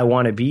 I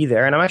want to be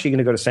there, and I'm actually going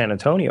to go to San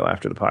Antonio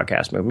after the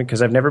Podcast Movement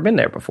because I've never been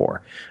there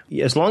before.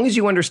 As long as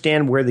you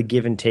understand where the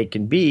give and take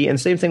can be, and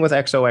same thing with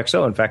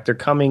XOXO. In fact, they're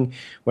coming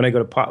when I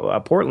go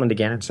to Portland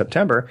again in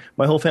September.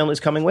 My whole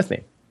family's coming with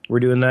me. We're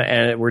doing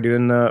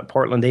the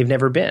Portland. They've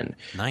never been.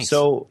 Nice.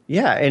 So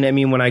yeah, and I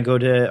mean when I go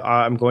to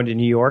I'm going to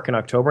New York in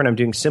October, and I'm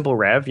doing Simple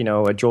Rev,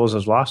 at Joel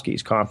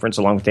Zaslowski's conference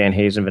along with Dan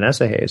Hayes and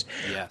Vanessa Hayes.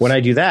 Yes. When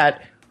I do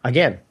that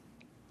again.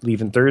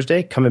 Leaving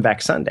Thursday, coming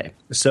back Sunday.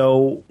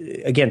 So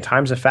again,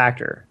 time's a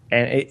factor,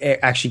 and it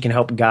actually can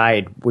help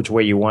guide which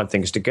way you want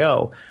things to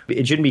go.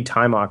 It shouldn't be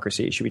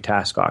timeocracy; it should be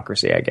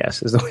taskocracy, I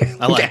guess, is the way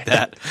I like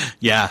that.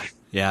 Yeah.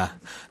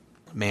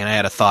 Man, I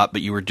had a thought,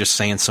 but you were just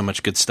saying so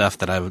much good stuff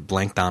that I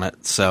blanked on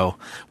it. So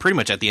pretty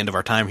much at the end of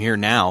our time here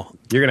now.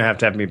 You're going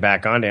to have me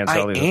back on to answer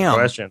all these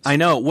questions. I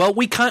know. Well,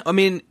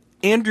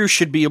 Andrew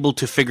should be able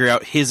to figure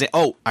out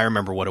I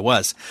remember what it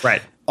was.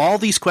 Right. All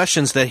these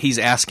questions that he's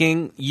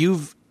asking,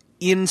 you've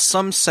in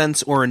some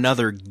sense or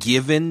another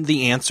given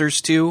the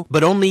answers to,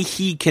 but only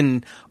you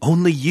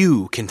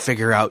can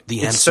figure out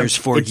the answers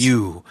for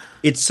you.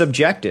 It's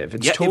subjective.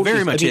 It's totally, it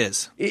very much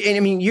is. And I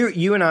mean,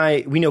 you and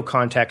I, we know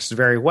context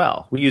very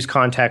well. We use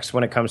context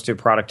when it comes to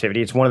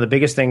productivity. It's one of the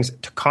biggest things.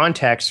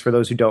 Context, for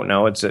those who don't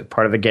know, it's a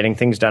part of the Getting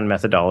Things Done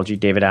methodology.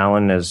 David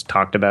Allen has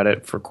talked about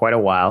it for quite a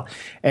while.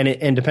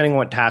 And depending on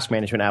what task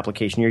management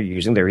application you're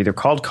using, they're either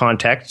called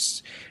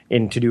contexts.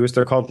 In Todoist,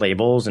 they're called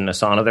labels. In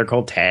Asana, they're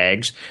called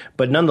tags.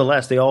 But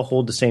nonetheless, they all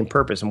hold the same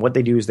purpose. And what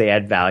they do is they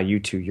add value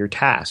to your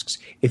tasks.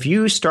 If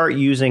you start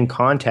using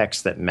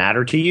contexts that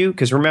matter to you,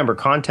 because remember,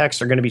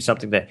 contexts are going to be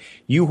something that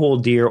you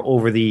hold dear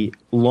over the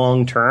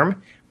long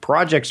term.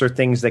 Projects are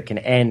things that can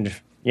end.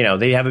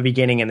 They have a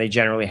beginning and they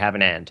generally have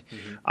an end.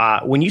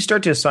 Mm-hmm. When you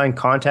start to assign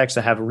contexts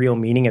that have real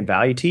meaning and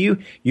value to you,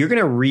 you're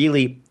going to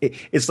really –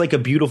 it's like a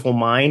beautiful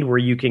mind where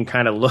you can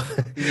kind of look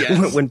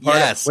 – when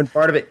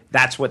part of it,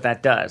 that's what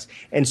that does.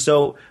 And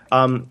so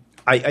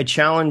I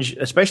challenge,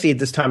 especially at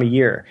this time of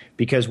year,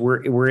 because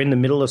we're in the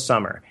middle of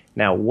summer.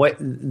 Now,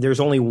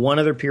 there's only one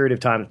other period of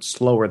time that's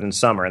slower than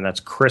summer, and that's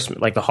Christmas,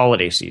 like the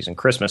holiday season,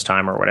 Christmas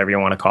time or whatever you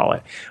want to call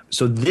it.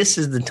 So this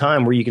is the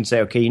time where you can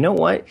say, okay, you know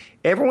what?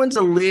 Everyone's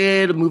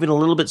moving a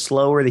little bit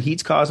slower. The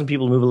heat's causing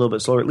people to move a little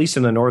bit slower, at least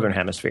in the northern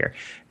hemisphere.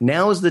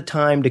 Now is the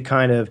time to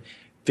kind of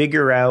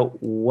figure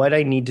out what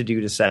I need to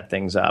do to set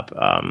things up.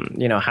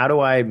 How do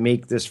I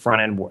make this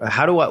front end?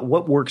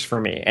 What works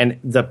for me? And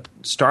the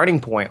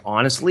starting point,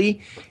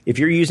 honestly, if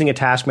you're using a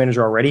task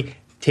manager already,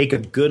 take a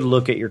good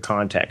look at your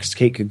context.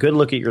 Take a good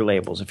look at your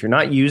labels. If you're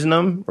not using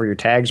them or your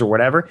tags or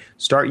whatever,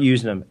 start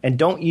using them. And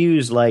don't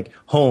use like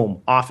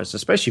home, office,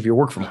 especially if you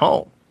work from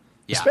home.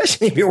 Yeah.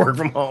 Especially if you work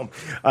from home.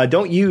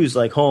 Don't use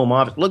like home,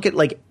 office. Look at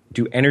like,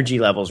 do energy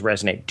levels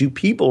resonate? Do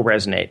people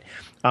resonate?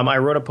 I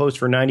wrote a post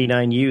for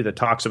 99U that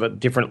talks about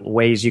different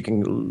ways you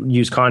can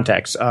use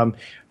context.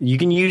 You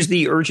can use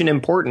the urgent,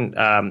 important,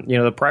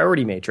 the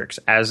priority matrix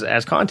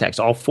as context.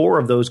 All 4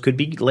 of those could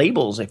be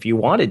labels if you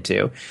wanted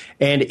to.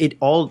 And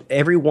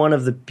every one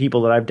of the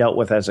people that I've dealt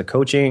with as a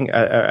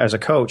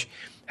coach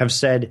have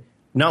said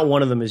not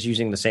one of them is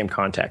using the same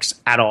context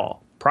at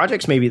all.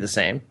 Projects may be the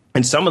same.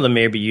 And some of them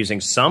may be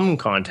using some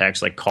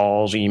context like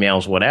calls,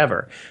 emails,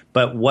 whatever.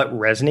 But what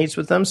resonates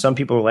with them, some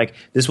people are like,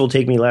 this will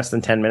take me less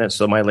than 10 minutes,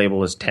 so my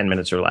label is 10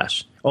 minutes or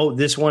less. Oh,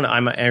 this one,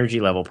 I'm an energy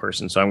level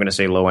person, so I'm going to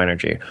say low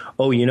energy.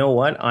 Oh, you know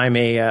what? I'm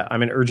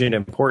an urgent,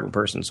 important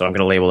person, so I'm going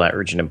to label that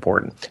urgent,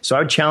 important. So I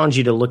would challenge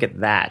you to look at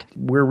that.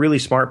 We're really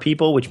smart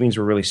people, which means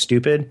we're really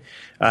stupid.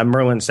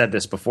 Merlin said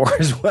this before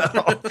as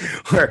well,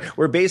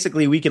 where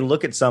basically we can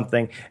look at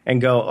something and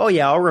go, oh,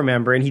 yeah, I'll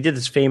remember. And he did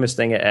this famous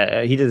thing.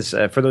 He did this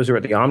for those who are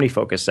at the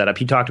OmniFocus setup.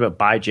 He talked about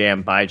buy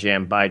jam, buy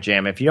jam, buy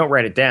jam. If you don't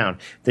write it down,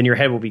 then your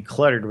head will be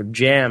cluttered with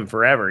jam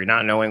forever. You're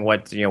not knowing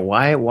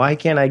why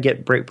can't I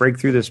break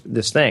through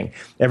this thing?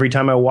 Every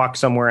time I walk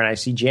somewhere and I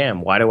see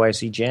jam, why do I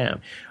see jam?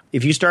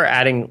 If you start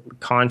adding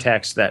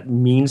context that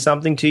means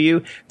something to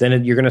you,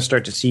 then you're going to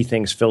start to see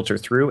things filter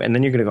through. And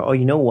then you're going to go, oh,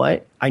 you know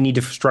what? I need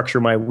to structure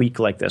my week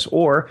like this.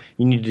 Or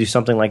you need to do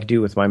something like I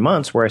do with my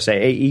months where I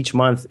say, hey, each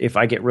month, if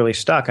I get really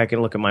stuck, I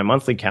can look at my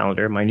monthly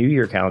calendar, my New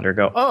Year calendar,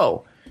 go,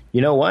 oh, you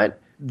know what?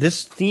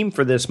 This theme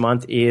for this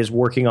month is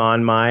working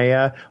on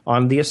my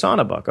on the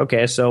Asana book.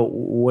 Okay, so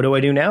what do I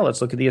do now? Let's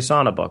look at the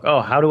Asana book.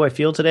 Oh, how do I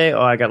feel today?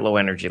 Oh, I got low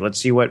energy. Let's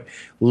see what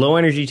low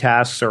energy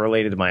tasks are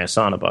related to my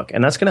Asana book.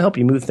 And that's going to help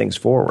you move things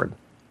forward.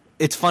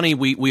 It's funny,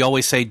 we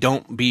always say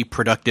don't be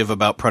productive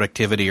about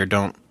productivity, or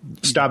don't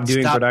stop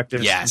doing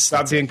productive. Yes,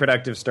 stop being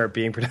productive, start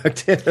being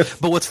productive.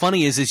 But what's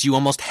funny is you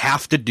almost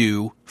have to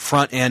do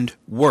front end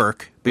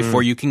work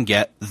before you can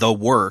get the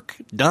work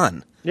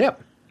done.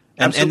 Yep.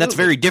 And that's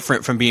very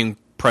different from being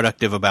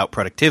productive about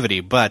productivity,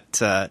 but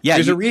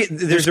there's a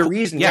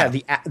reason. Yeah,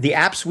 the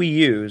apps we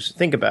use.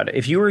 Think about it.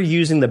 If you were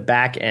using the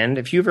back end,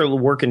 if you ever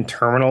work in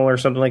Terminal or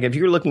something like, if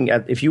you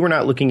were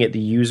not looking at the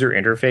user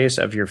interface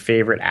of your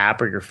favorite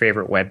app or your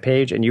favorite web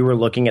page, and you were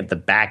looking at the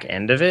back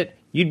end of it,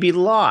 you'd be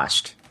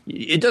lost.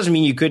 It doesn't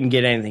mean you couldn't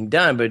get anything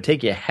done, but it'd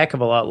take you a heck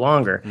of a lot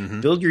longer. Mm-hmm.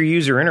 Build your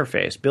user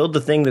interface. Build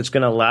the thing that's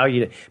going to allow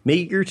you to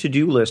make your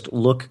to-do list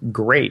look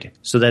great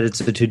so that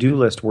it's a to-do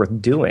list worth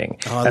doing.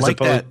 Oh, I like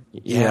that.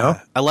 Yeah.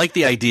 I like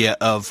the idea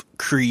of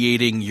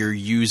creating your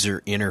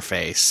user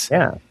interface.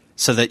 Yeah.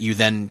 So that you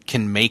then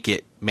can make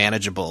it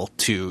manageable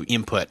to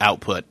input,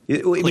 output,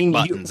 click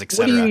buttons,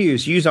 etc. What do you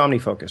use? You use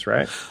OmniFocus,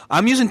 right?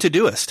 I'm using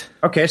Todoist.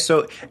 Okay,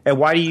 so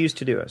why do you use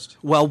Todoist?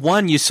 Well,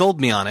 one, you sold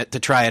me on it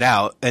to try it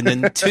out, and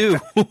then two,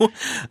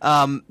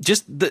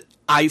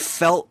 I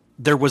felt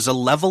there was a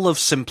level of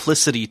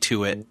simplicity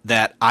to it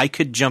that I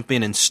could jump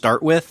in and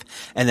start with,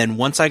 and then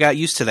once I got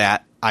used to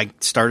that, I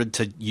started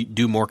to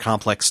do more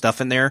complex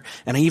stuff in there,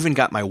 and I even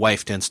got my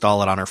wife to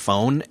install it on her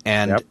phone,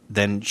 and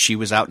then she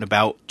was out and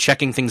about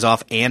checking things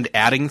off and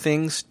adding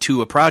things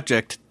to a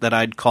project that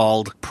I'd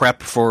called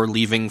Prep for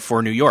Leaving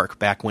for New York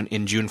back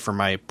in June for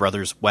my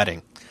brother's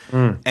wedding.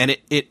 And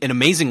and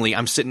amazingly,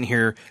 I'm sitting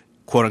here,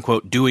 quote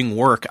unquote, doing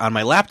work on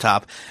my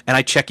laptop, and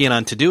I check in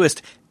on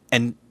Todoist,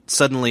 and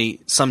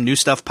suddenly some new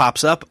stuff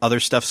pops up,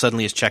 other stuff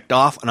suddenly is checked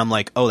off, and I'm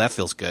like, oh, that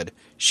feels good.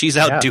 She's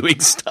out doing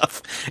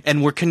stuff,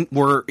 and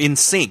we're in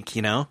sync,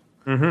 you know?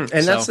 Mm-hmm.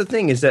 And that's the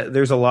thing, is that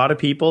there's a lot of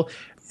people.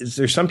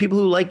 There's some people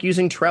who like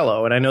using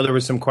Trello, and I know there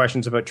was some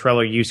questions about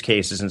Trello use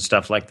cases and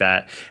stuff like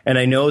that. And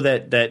I know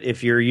that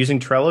if you're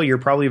using Trello, you're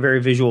probably a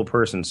very visual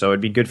person, so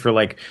it'd be good for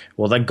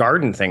that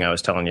garden thing I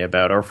was telling you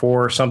about, or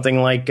for something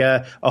like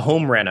a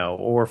home reno,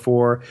 or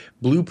for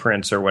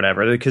blueprints or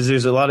whatever, because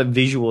there's a lot of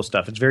visual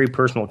stuff. It's very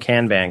personal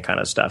Kanban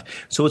kind of stuff.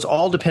 So it's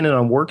all dependent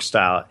on work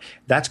style.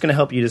 That's going to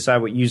help you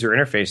decide what user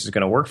interface is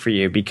going to work for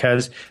you,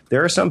 because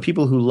there are some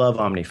people who love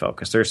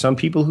OmniFocus. There are some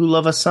people who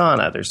love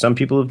Asana. There's some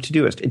people who have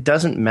Todoist. It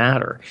doesn't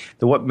matter.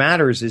 What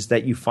matters is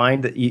that you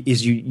find that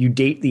you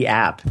date the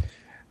app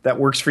that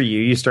works for you.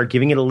 You start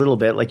giving it a little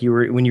bit, like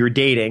when you were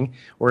dating,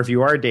 or if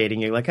you are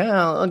dating, you're like,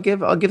 I'll give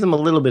them a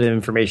little bit of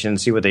information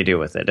and see what they do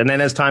with it. And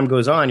then as time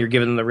goes on, you're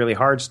giving them the really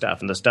hard stuff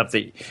and the stuff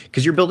that,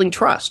 because you're building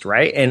trust,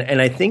 right?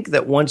 And I think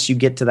that once you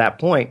get to that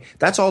point,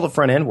 that's all the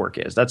front end work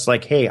is. That's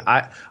like, hey,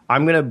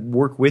 I'm going to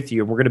work with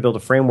you, and we're going to build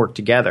a framework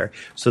together.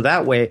 So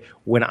that way,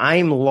 when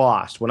I'm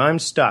lost, when I'm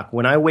stuck,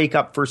 when I wake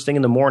up first thing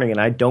in the morning and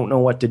I don't know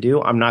what to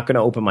do, I'm not going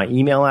to open my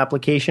email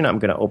application. I'm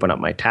going to open up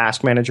my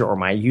task manager or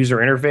my user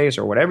interface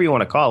or whatever you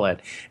want to call it,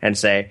 and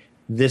say,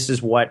 this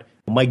is what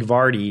Mike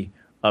Vardy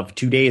of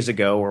 2 days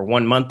ago or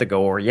 1 month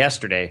ago or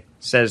yesterday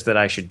says that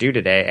I should do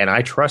today. And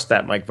I trust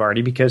that Mike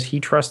Vardy because he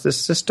trusts this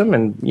system,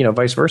 and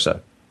vice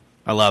versa.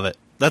 I love it.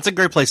 That's a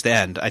great place to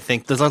end. I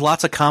think there's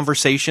lots of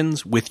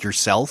conversations with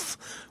yourself,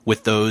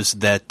 with those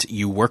that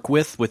you work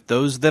with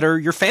those that are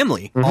your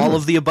family, all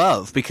of the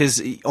above,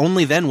 because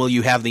only then will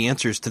you have the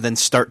answers to then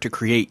start to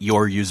create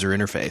your user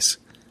interface.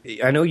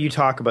 I know you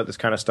talk about this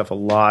kind of stuff a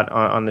lot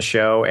on the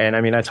show, and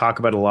I mean, I talk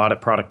about a lot at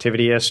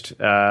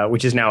Productivityist,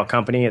 which is now a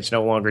company. It's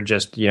no longer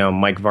just,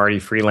 Mike Vardy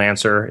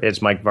freelancer.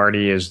 It's Mike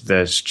Vardy is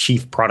the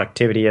chief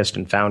Productivityist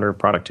and founder of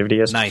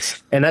Productivityist.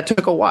 Nice. And that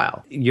took a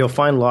while. You'll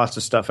find lots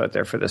of stuff out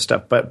there for this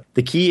stuff, but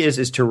the key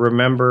is to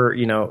remember,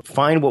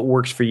 find what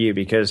works for you,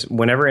 because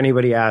whenever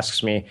anybody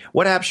asks me,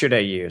 what app should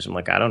I use? I'm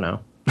like, I don't know.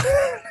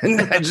 And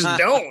I just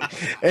don't.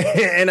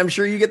 And I'm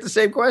sure you get the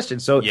same question.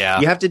 So you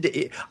have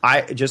to,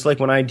 just like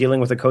when I'm dealing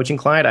with a coaching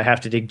client, I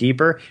have to dig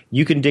deeper.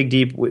 You can dig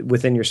deep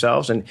within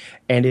yourselves. And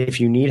if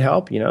you need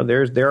help,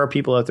 there are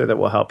people out there that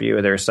will help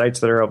you. There are sites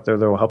that are out there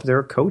that will help. There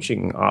are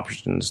coaching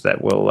options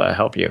that will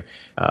help you.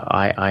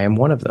 I am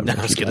one of them.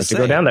 I was going to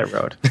go down that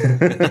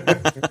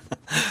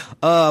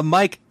road.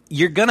 Mike,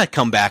 you're going to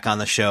come back on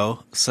the show.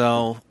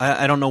 So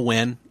I don't know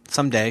when.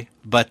 Someday,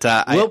 but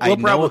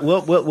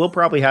we'll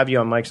probably have you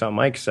on Mike's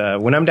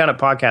when I'm down at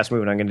Podcast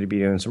Movement. I'm going to be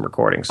doing some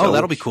recording. So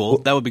that'll be cool.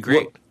 That would be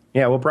great.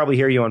 We'll probably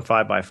hear you on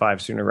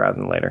 5x5 sooner rather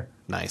than later.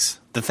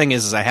 Nice. The thing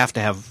is I have to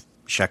have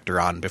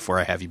Schechter on before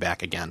I have you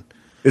back again.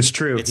 It's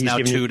true. It's now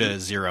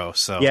 2-0.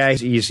 So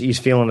he's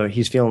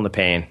feeling the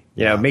pain.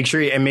 Make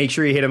sure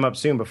you hit him up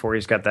soon before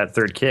he's got that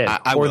third kid.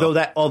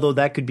 Although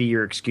that could be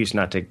your excuse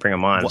not to bring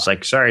him on. It's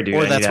like, sorry, dude.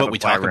 Or that's what we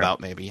talk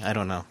about. Maybe I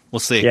don't know. We'll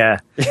see. Yeah.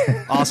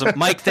 Awesome,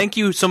 Mike. Thank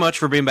you so much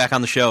for being back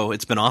on the show.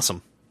 It's been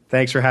awesome.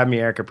 Thanks for having me,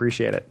 Eric.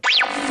 Appreciate it.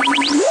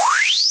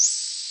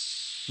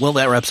 Well,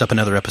 that wraps up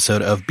another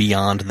episode of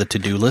Beyond the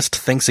To-Do List.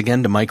 Thanks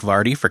again to Mike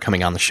Vardy for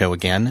coming on the show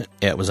again.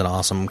 It was an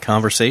awesome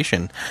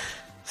conversation.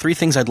 3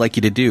 things I'd like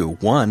you to do.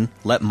 1,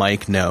 let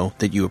Mike know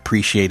that you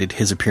appreciated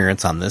his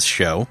appearance on this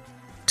show.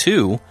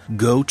 2,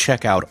 go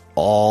check out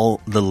all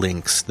the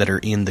links that are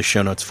in the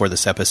show notes for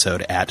this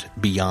episode at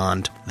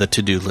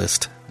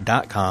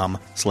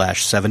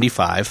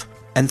beyondthetodolist.com/75.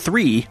 And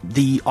 3,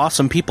 the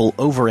awesome people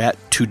over at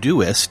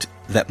Todoist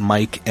that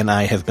Mike and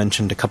I have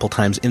mentioned a couple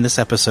times in this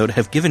episode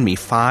have given me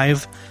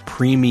 5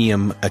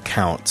 premium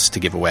accounts to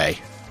give away.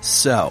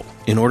 So,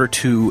 in order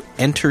to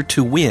enter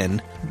to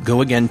win,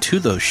 go again to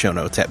those show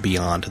notes at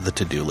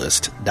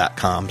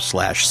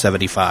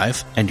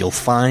beyondthetodolist.com/75, and you'll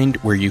find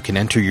where you can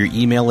enter your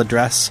email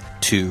address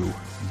to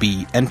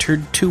be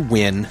entered to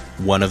win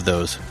one of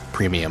those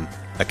premium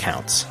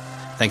accounts.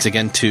 Thanks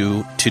again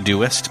to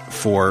Todoist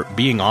for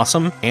being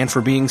awesome and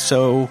for being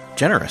so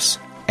generous.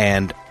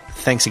 And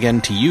thanks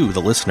again to you,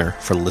 the listener,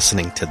 for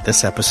listening to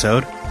this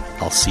episode.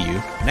 I'll see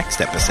you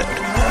next episode.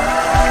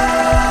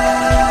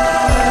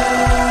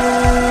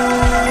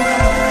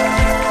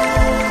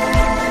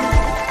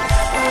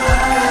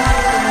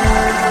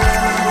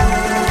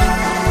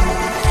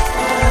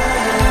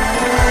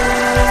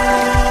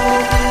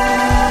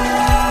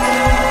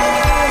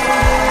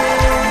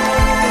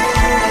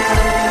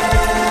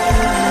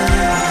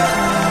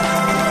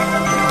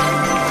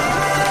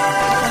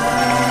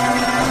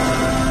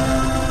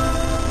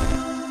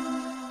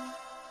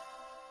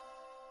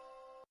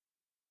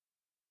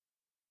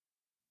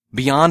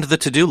 Beyond the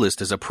To-Do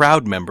List is a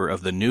proud member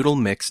of the Noodle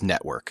Mix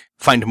Network.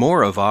 Find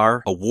more of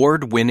our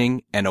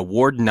award-winning and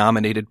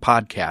award-nominated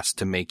podcasts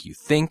to make you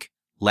think,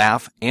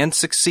 laugh, and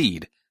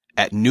succeed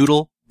at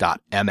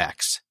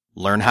noodle.mx.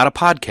 Learn how to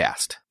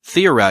podcast.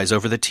 Theorize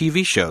over the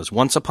TV shows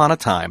Once Upon a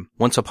Time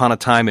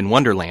in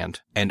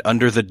Wonderland, and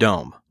Under the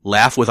Dome.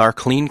 Laugh with our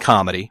clean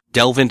comedy,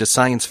 delve into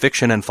science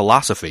fiction and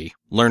philosophy,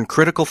 learn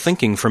critical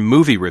thinking from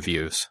movie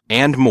reviews,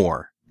 and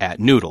more at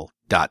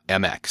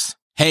noodle.mx.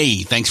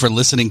 Hey, thanks for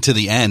listening to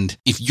the end.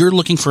 If you're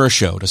looking for a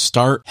show to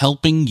start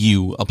helping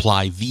you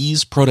apply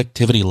these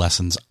productivity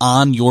lessons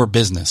on your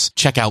business,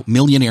 check out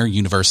Millionaire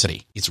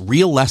University. It's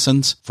real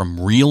lessons from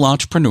real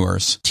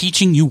entrepreneurs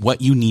teaching you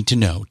what you need to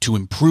know to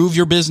improve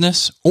your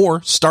business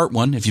or start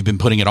one if you've been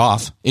putting it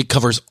off. It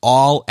covers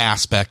all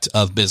aspects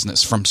of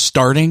business, from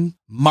starting,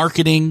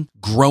 marketing,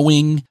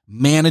 growing,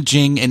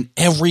 managing, and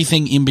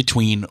everything in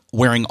between,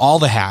 wearing all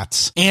the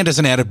hats. And as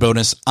an added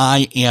bonus,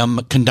 I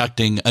am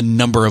conducting a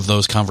number of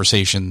those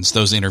conversations,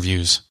 those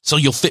interviews. So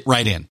you'll fit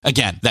right in.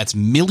 Again, that's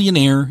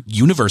Millionaire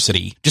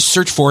University. Just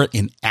search for it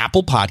in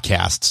Apple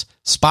Podcasts,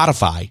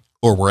 Spotify,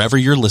 or wherever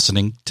you're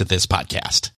listening to this podcast.